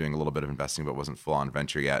maybe doing a little bit of investing, but wasn't full on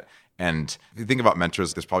venture yet. And if you think about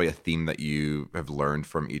mentors, there's probably a theme that you have learned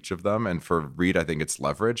from each of them. And for Reid, I think it's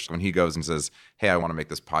leverage. When he goes and says, hey, I want to make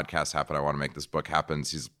this podcast happen, I want to make this book happen,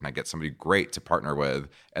 I get somebody great to partner with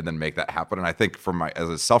and then make that happen. And I think as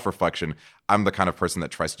a self-reflection, I'm the kind of person that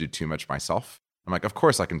tries to do too much myself. I'm like, of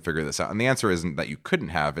course I can figure this out. And the answer isn't that you couldn't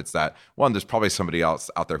have. It's that, one, there's probably somebody else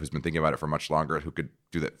out there who's been thinking about it for much longer who could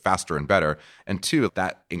do that faster and better. And two,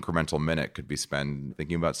 that incremental minute could be spent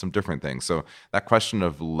thinking about some different things. So that question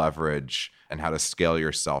of leverage and how to scale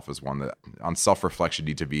yourself is one that on self-reflection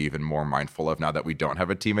need to be even more mindful of now that we don't have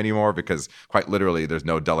a team anymore, because quite literally there's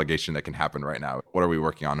no delegation that can happen right now. What are we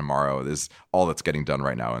working on tomorrow is all that's getting done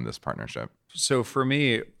right now in this partnership. So for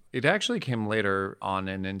me, it actually came later on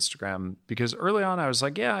in Instagram, because early on I was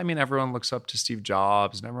like, yeah, I mean, everyone looks up to Steve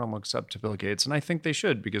Jobs and everyone looks up to Bill Gates. And I think they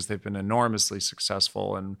should, because they've been enormously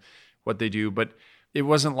successful in what they do. But it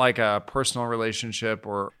wasn't like a personal relationship,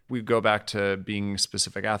 or we go back to being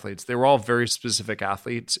specific athletes. They were all very specific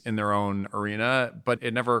athletes in their own arena, but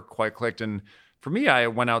it never quite clicked. And for me, I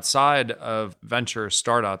went outside of venture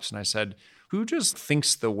startups and I said, who just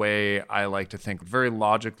thinks the way I like to think, very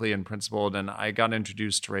logically and principled? And I got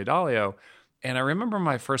introduced to Ray Dalio. And I remember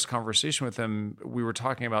my first conversation with him, we were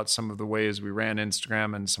talking about some of the ways we ran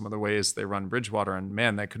Instagram and some of the ways they run Bridgewater. And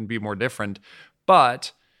man, that couldn't be more different.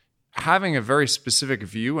 But having a very specific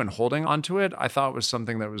view and holding onto it, I thought was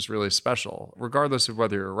something that was really special, regardless of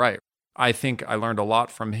whether you're right. I think I learned a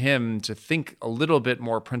lot from him to think a little bit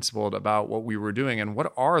more principled about what we were doing and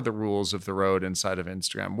what are the rules of the road inside of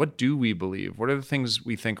Instagram. What do we believe? What are the things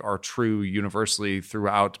we think are true universally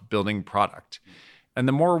throughout building product? And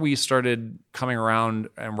the more we started coming around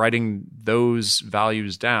and writing those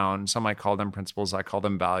values down, some I call them principles, I call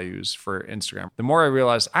them values for Instagram, the more I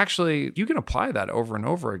realized, actually, you can apply that over and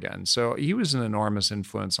over again. So he was an enormous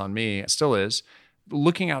influence on me, still is.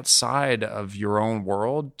 Looking outside of your own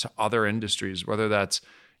world to other industries, whether that's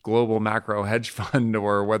global macro hedge fund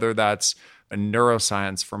or whether that's a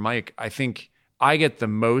neuroscience for Mike, I think I get the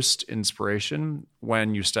most inspiration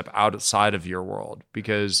when you step outside of your world,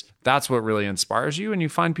 because that's what really inspires you and you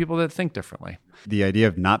find people that think differently. The idea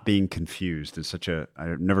of not being confused is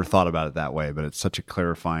I've never thought about it that way, but it's such a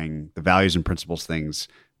clarifying, the values and principles things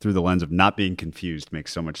through the lens of not being confused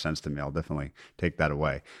makes so much sense to me. I'll definitely take that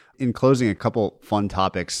away. In closing, a couple fun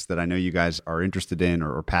topics that I know you guys are interested in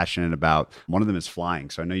or passionate about. One of them is flying.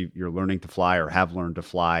 So I know you're learning to fly or have learned to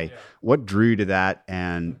fly. Yeah. What drew you to that,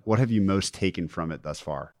 and what have you most taken from it thus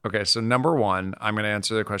far? Okay, so number one, I'm going to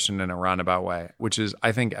answer the question in a roundabout way, which is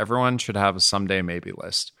I think everyone should have a someday maybe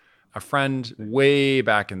list. A friend way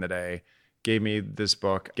back in the day gave me this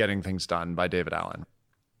book, Getting Things Done by David Allen.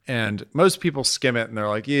 And most people skim it and they're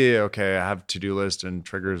like, yeah, okay, I have to-do list and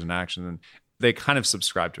triggers and actions. And they kind of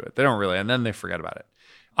subscribe to it. They don't really, and then they forget about it.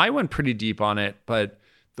 I went pretty deep on it, but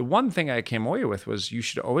the one thing I came away with was you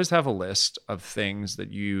should always have a list of things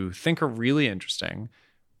that you think are really interesting,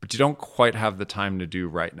 but you don't quite have the time to do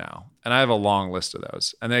right now. And I have a long list of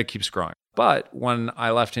those, and then it keeps growing. But when I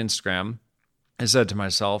left Instagram, I said to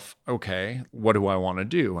myself, okay, what do I want to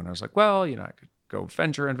do? And I was like, well, I could go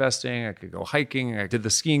venture investing, I could go hiking, I did the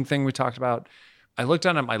skiing thing we talked about. I looked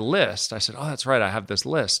down at my list. I said, oh, that's right, I have this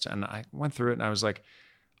list. And I went through it and I was like,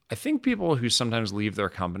 I think people who sometimes leave their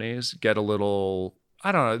companies get a little,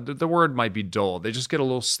 I don't know, the word might be dull. They just get a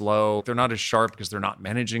little slow. They're not as sharp because they're not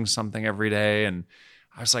managing something every day. And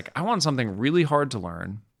I was like, I want something really hard to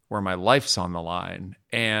learn where my life's on the line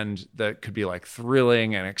and that could be like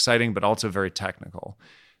thrilling and exciting, but also very technical.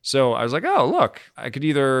 So I was like, oh, look, I could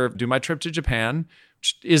either do my trip to Japan,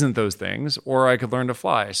 which isn't those things, or I could learn to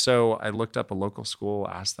fly. So I looked up a local school,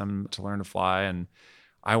 asked them to learn to fly, and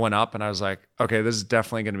I went up and I was like, okay, this is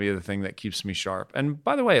definitely going to be the thing that keeps me sharp. And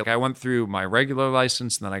by the way, I went through my regular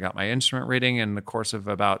license and then I got my instrument rating in the course of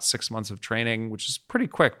about 6 months of training, which is pretty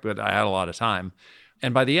quick, but I had a lot of time.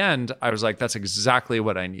 And by the end, I was like, that's exactly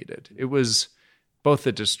what I needed. It was both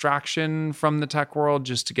a distraction from the tech world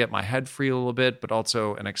just to get my head free a little bit, but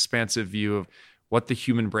also an expansive view of what the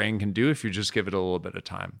human brain can do if you just give it a little bit of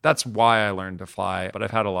time. That's why I learned to fly, but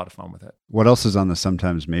I've had a lot of fun with it. What else is on the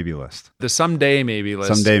sometimes maybe list? The someday maybe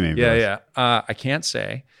list. Someday maybe list. Yeah. I can't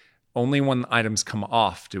say. Only when items come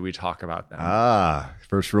off do we talk about them.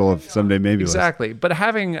 First rule of someday maybe list. Exactly. But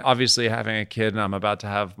obviously having a kid, and I'm about to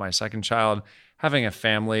have my second child, having a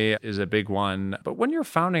family is a big one. But when you're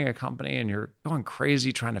founding a company and you're going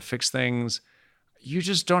crazy trying to fix things, you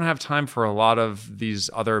just don't have time for a lot of these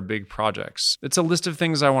other big projects. It's a list of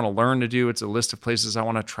things I want to learn to do. It's a list of places I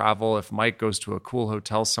want to travel. If Mike goes to a cool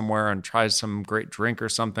hotel somewhere and tries some great drink or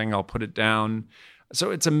something, I'll put it down. So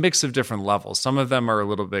it's a mix of different levels. Some of them are a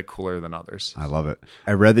little bit cooler than others. I love it.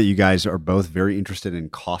 I read that you guys are both very interested in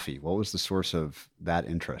coffee. What was the source of that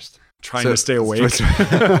interest? Trying to stay awake.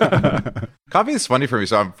 Coffee is funny for me.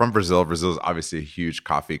 So I'm from Brazil. Brazil is obviously a huge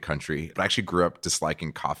coffee country. I actually grew up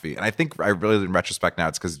disliking coffee. And I think I really, in retrospect now,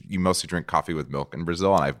 it's because you mostly drink coffee with milk in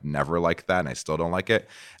Brazil. And I've never liked that. And I still don't like it.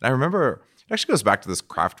 And I remember It actually goes back to this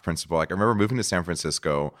craft principle. Like I remember moving to San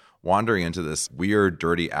Francisco, wandering into this weird,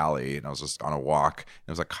 dirty alley, and I was just on a walk.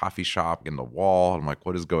 There was a coffee shop in the wall. I'm like,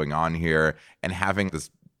 what is going on here? And having this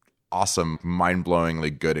awesome,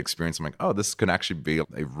 mind-blowingly good experience. I'm like, oh, this could actually be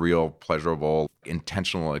a real pleasurable,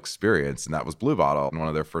 intentional experience. And that was Blue Bottle in one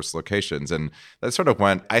of their first locations. And that sort of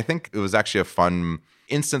went, I think it was actually a fun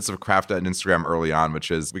instance of craft at Instagram early on,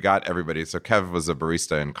 which is we got everybody. So Kev was a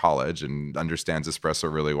barista in college and understands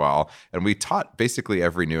espresso really well. And we taught basically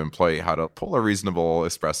every new employee how to pull a reasonable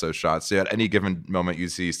espresso shot. So at any given moment, you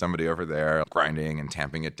see somebody over there grinding and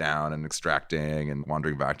tamping it down and extracting and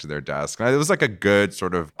wandering back to their desk. And it was like a good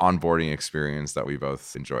sort of onboarding experience that we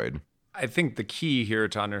both enjoyed. I think the key here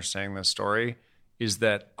to understanding this story is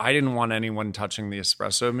that I didn't want anyone touching the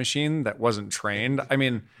espresso machine that wasn't trained. I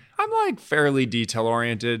mean, I'm like fairly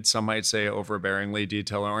detail-oriented. Some might say overbearingly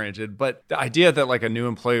detail-oriented. But the idea that like a new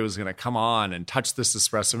employee was going to come on and touch this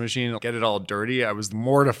espresso machine, get it all dirty, I was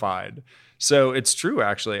mortified. So it's true,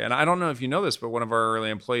 actually. And I don't know if you know this, but one of our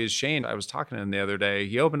early employees, Shane, I was talking to him the other day.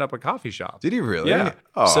 He opened up a coffee shop. Did he really? Yeah.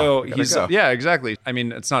 Oh, so yeah, exactly. I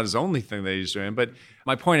mean, it's not his only thing that he's doing, but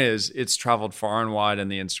my point is it's traveled far and wide in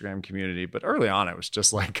the Instagram community. But early on, it was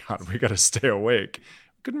just like, God, we got to stay awake.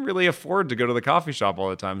 Couldn't really afford to go to the coffee shop all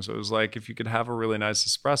the time. So it was like, if you could have a really nice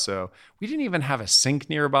espresso, we didn't even have a sink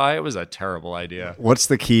nearby. It was a terrible idea. What's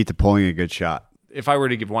the key to pulling a good shot? If I were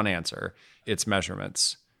to give one answer, it's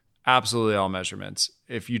measurements. Absolutely all measurements.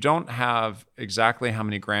 If you don't have exactly how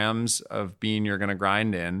many grams of bean you're going to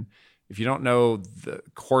grind in, if you don't know the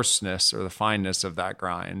coarseness or the fineness of that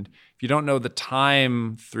grind, if you don't know the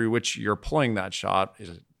time through which you're pulling that shot, is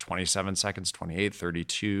it 27 seconds, 28,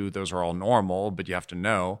 32, those are all normal, but you have to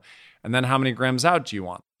know. And then how many grams out do you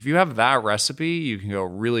want? If you have that recipe, you can go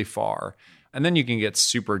really far. And then you can get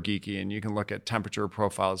super geeky and you can look at temperature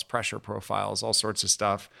profiles, pressure profiles, all sorts of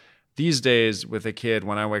stuff. These days with a kid,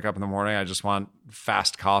 when I wake up in the morning, I just want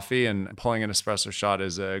fast coffee, and pulling an espresso shot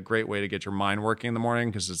is a great way to get your mind working in the morning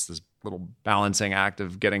because it's this little balancing act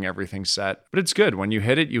of getting everything set. But it's good. When you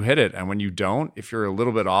hit it, you hit it. And when you don't, if you're a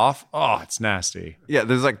little bit off, oh, it's nasty. Yeah,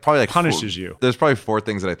 there's like probably like punishes you. There's probably 4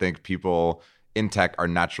 things that I think people in tech are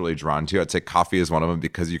naturally drawn to. I'd say coffee is one of them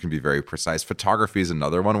because you can be very precise. Photography is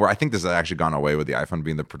another one where I think this has actually gone away with the iPhone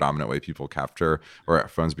being the predominant way people capture, or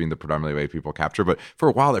phones being the predominant way people capture. But for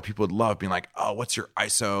a while there, people would love being like, oh, what's your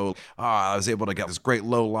ISO? Oh, I was able to get this great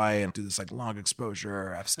low light and do this like long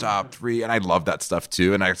exposure, f-stop 3. And I love that stuff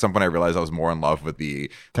too. And at some point I realized I was more in love with the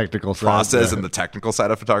technical process and the technical side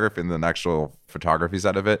of photography and the actual photography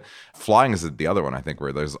side of it. Flying is the other one, I think,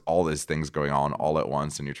 where there's all these things going on all at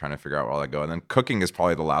once and you're trying to figure out where all that go. And then cooking is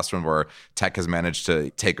probably the last one where tech has managed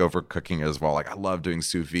to take over cooking as well. Like I love doing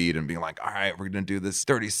sous vide and being like, all right, we're going to do this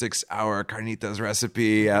 36-hour carnitas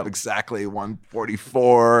recipe at exactly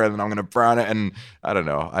 144 and then I'm going to brown it. And I don't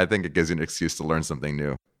know. I think it gives you an excuse to learn something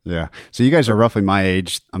new. Yeah. So you guys are roughly my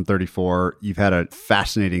age. I'm 34. You've had a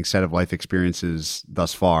fascinating set of life experiences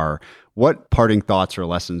thus far. What parting thoughts or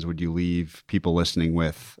lessons would you leave people listening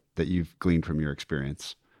with that you've gleaned from your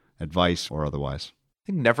experience, advice or otherwise? I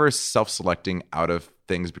think never self-selecting out of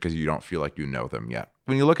things because you don't feel like you know them yet.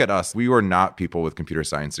 When you look at us, we were not people with computer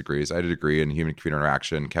science degrees. I had a degree in human-computer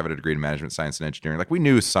interaction. Kevin had a degree in management science and engineering. Like we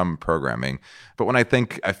knew some programming. But when I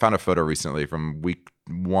found a photo recently from week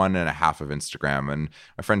 1.5 of Instagram, and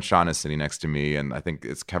my friend Sean is sitting next to me, and I think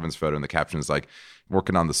it's Kevin's photo, and the caption is like,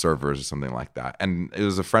 working on the servers or something like that. And it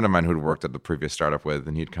was a friend of mine who'd worked at the previous startup with,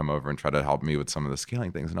 and he'd come over and try to help me with some of the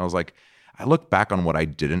scaling things. And I was like, I look back on what I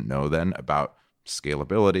didn't know then about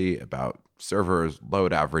scalability, about servers,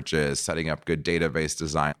 load averages, setting up good database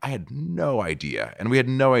design. I had no idea. And we had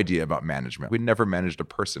no idea about management. We'd never managed a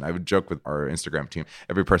person. I would joke with our Instagram team,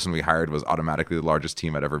 every person we hired was automatically the largest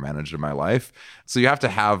team I'd ever managed in my life. So you have to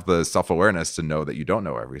have the self-awareness to know that you don't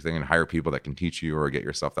know everything and hire people that can teach you or get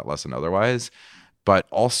yourself that lesson otherwise. But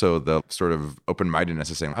also the sort of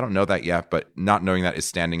open-mindedness of saying, I don't know that yet, but not knowing that is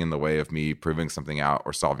standing in the way of me proving something out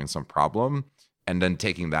or solving some problem. And then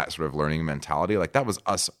taking that sort of learning mentality, like that was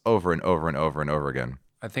us over and over and over and over again.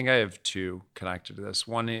 I think I have 2 connected to this.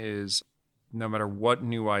 One is no matter what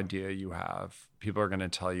new idea you have, people are going to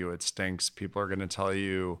tell you it stinks. People are going to tell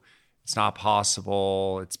you it's not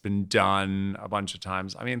possible. It's been done a bunch of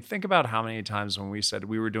times. I mean, think about how many times when we said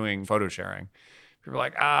we were doing photo sharing, people were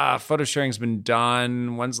like, photo sharing's been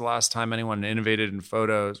done. When's the last time anyone innovated in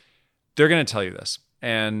photos? They're going to tell you this.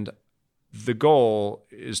 And the goal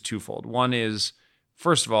is twofold. One is,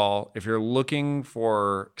 first of all, if you're looking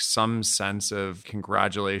for some sense of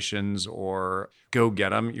congratulations or go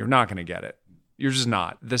get them, you're not going to get it. You're just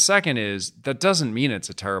not. The second is, that doesn't mean it's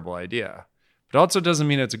a terrible idea. But also doesn't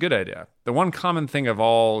mean it's a good idea. The one common thing of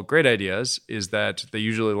all great ideas is that they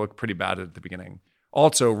usually look pretty bad at the beginning.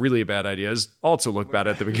 Also, really bad ideas also look bad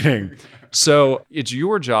at the beginning. So it's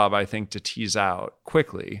your job, I think, to tease out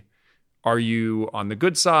quickly, are you on the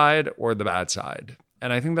good side or the bad side?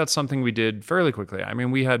 And I think that's something we did fairly quickly. I mean,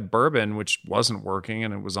 we had bourbon, which wasn't working,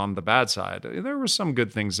 and it was on the bad side. There were some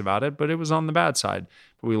good things about it, but it was on the bad side.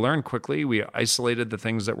 But we learned quickly. We isolated the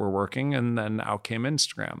things that were working, and then out came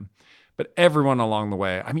Instagram. But everyone along the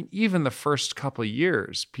way, I mean, even the first couple of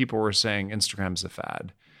years, people were saying Instagram's a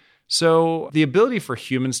fad. So the ability for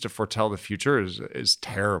humans to foretell the future is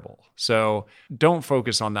terrible. So don't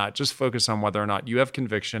focus on that. Just focus on whether or not you have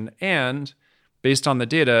conviction, and based on the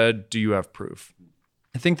data, do you have proof?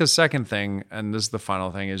 I think the second thing, and this is the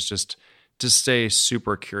final thing, is just to stay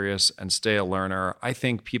super curious and stay a learner. I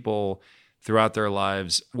think people throughout their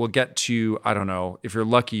lives will get to, I don't know, if you're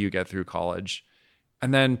lucky, you get through college,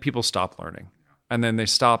 and then people stop learning. And then they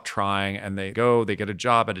stop trying and they get a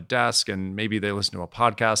job at a desk, and maybe they listen to a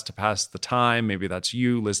podcast to pass the time. Maybe that's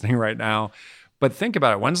you listening right now. But think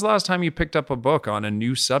about it. When's the last time you picked up a book on a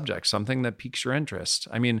new subject, something that piques your interest?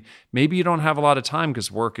 I mean, maybe you don't have a lot of time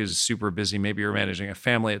because work is super busy. Maybe you're managing a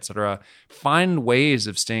family, et cetera. Find ways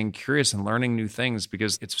of staying curious and learning new things,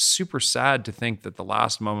 because it's super sad to think that the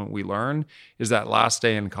last moment we learn is that last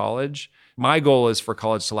day in college. My goal is for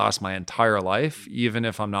college to last my entire life, even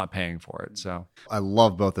if I'm not paying for it. So I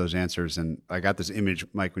love both those answers. And I got this image,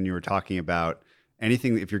 Mike, when you were talking about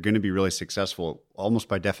anything, if you're going to be really successful, almost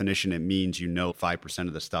by definition, it means you know 5%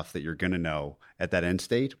 of the stuff that you're going to know at that end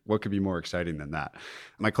state. What could be more exciting than that?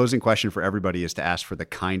 My closing question for everybody is to ask for the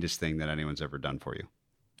kindest thing that anyone's ever done for you.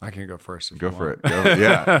 I can go first. Go for it.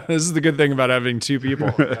 Yeah. This is the good thing about having two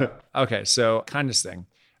people. Okay, so kindest thing.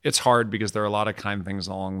 It's hard because there are a lot of kind things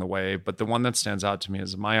along the way, but the one that stands out to me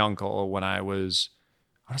is my uncle when I was,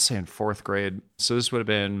 I want to say in fourth grade. So this would have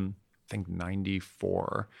been, I think,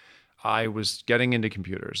 94. I was getting into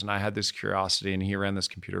computers and I had this curiosity, and he ran this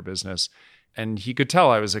computer business, and he could tell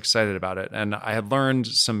I was excited about it. And I had learned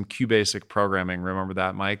some QBasic programming. Remember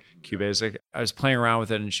that, Mike? QBasic. I was playing around with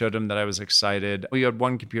it and showed him that I was excited. We had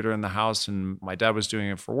one computer in the house and my dad was doing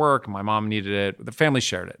it for work. My mom needed it. The family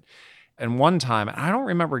shared it. And one time, and I don't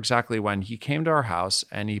remember exactly when, he came to our house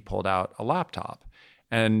and he pulled out a laptop.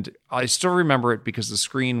 And I still remember it because the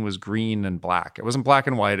screen was green and black. It wasn't black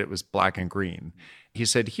and white, it was black and green. He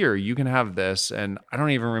said, "Here, you can have this." And I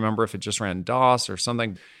don't even remember if it just ran DOS or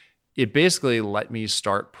something. It basically let me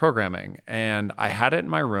start programming. And I had it in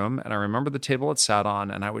my room, and I remember the table it sat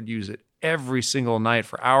on, and I would use it every single night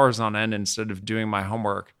for hours on end instead of doing my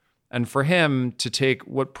homework. And for him to take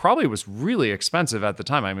what probably was really expensive at the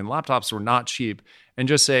time, I mean, laptops were not cheap, and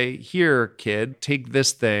just say, "Here, kid, take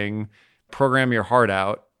this thing, program your heart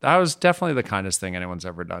out." That was definitely the kindest thing anyone's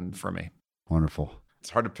ever done for me. Wonderful.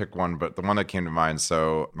 It's hard to pick one, but the one that came to mind,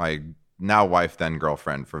 so my now wife, then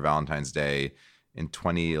girlfriend, for Valentine's Day in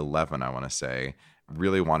 2011, I want to say,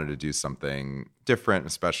 really wanted to do something different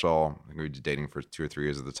and special. I think we were dating for 2 or 3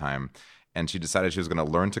 years at the time. And she decided she was going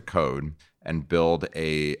to learn to code and build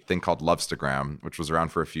a thing called Lovestagram, which was around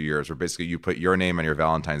for a few years, where basically you put your name and your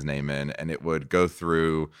Valentine's name in, and it would go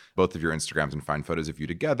through both of your Instagrams and find photos of you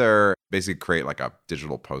together, basically create like a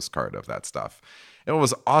digital postcard of that stuff. It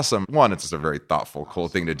was awesome. One, it's just a very thoughtful, cool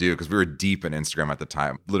thing to do because we were deep in Instagram at the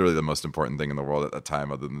time, literally the most important thing in the world at the time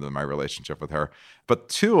other than my relationship with her. But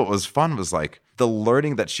two, what was fun was like the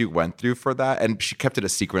learning that she went through for that. And she kept it a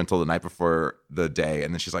secret until the night before the day.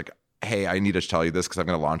 And then she's like, "Hey, I need to tell you this because I'm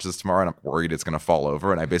going to launch this tomorrow and I'm worried it's going to fall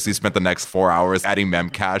over." And I basically spent the next 4 hours adding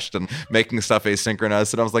memcached and making stuff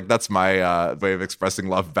asynchronous. And I was like, that's my way of expressing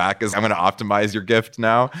love back, is I'm going to optimize your gift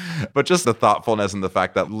now. But just the thoughtfulness and the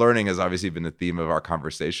fact that learning has obviously been the theme of our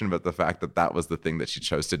conversation, but the fact that that was the thing that she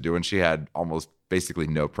chose to do. And she had almost basically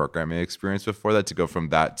no programming experience before that, to go from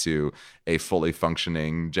that to a fully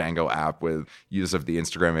functioning Django app with use of the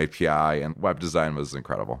Instagram API and web design was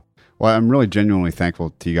incredible. Well, I'm really genuinely thankful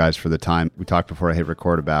to you guys for the time. We talked before I hit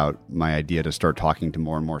record about my idea to start talking to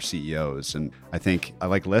more and more CEOs. And I think I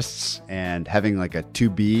like lists, and having like a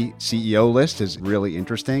to-be CEO list is really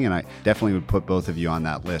interesting. And I definitely would put both of you on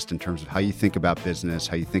that list in terms of how you think about business,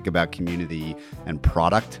 how you think about community and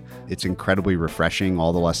product. It's incredibly refreshing,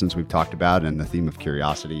 all the lessons we've talked about, and the theme of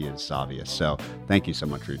curiosity is obvious. So thank you so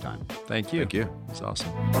much for your time. Thank you. Thank you. It's awesome.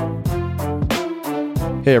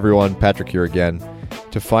 Hey everyone, Patrick here again.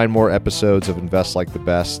 To find more episodes of Invest Like the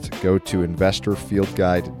Best, go to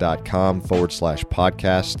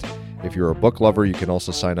investorfieldguide.com/podcast. If you're a book lover, you can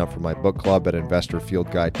also sign up for my book club at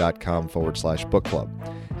investorfieldguide.com/book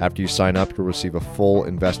club. After you sign up, you'll receive a full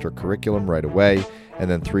investor curriculum right away,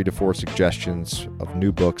 and then 3 to 4 suggestions of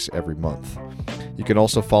new books every month. You can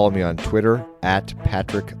also follow me on Twitter at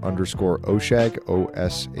Patrick_Oshag,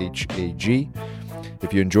 O-S-H-A-G.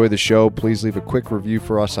 If you enjoy the show, please leave a quick review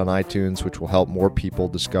for us on iTunes, which will help more people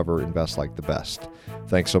discover Invest Like the Best.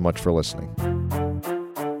 Thanks so much for listening.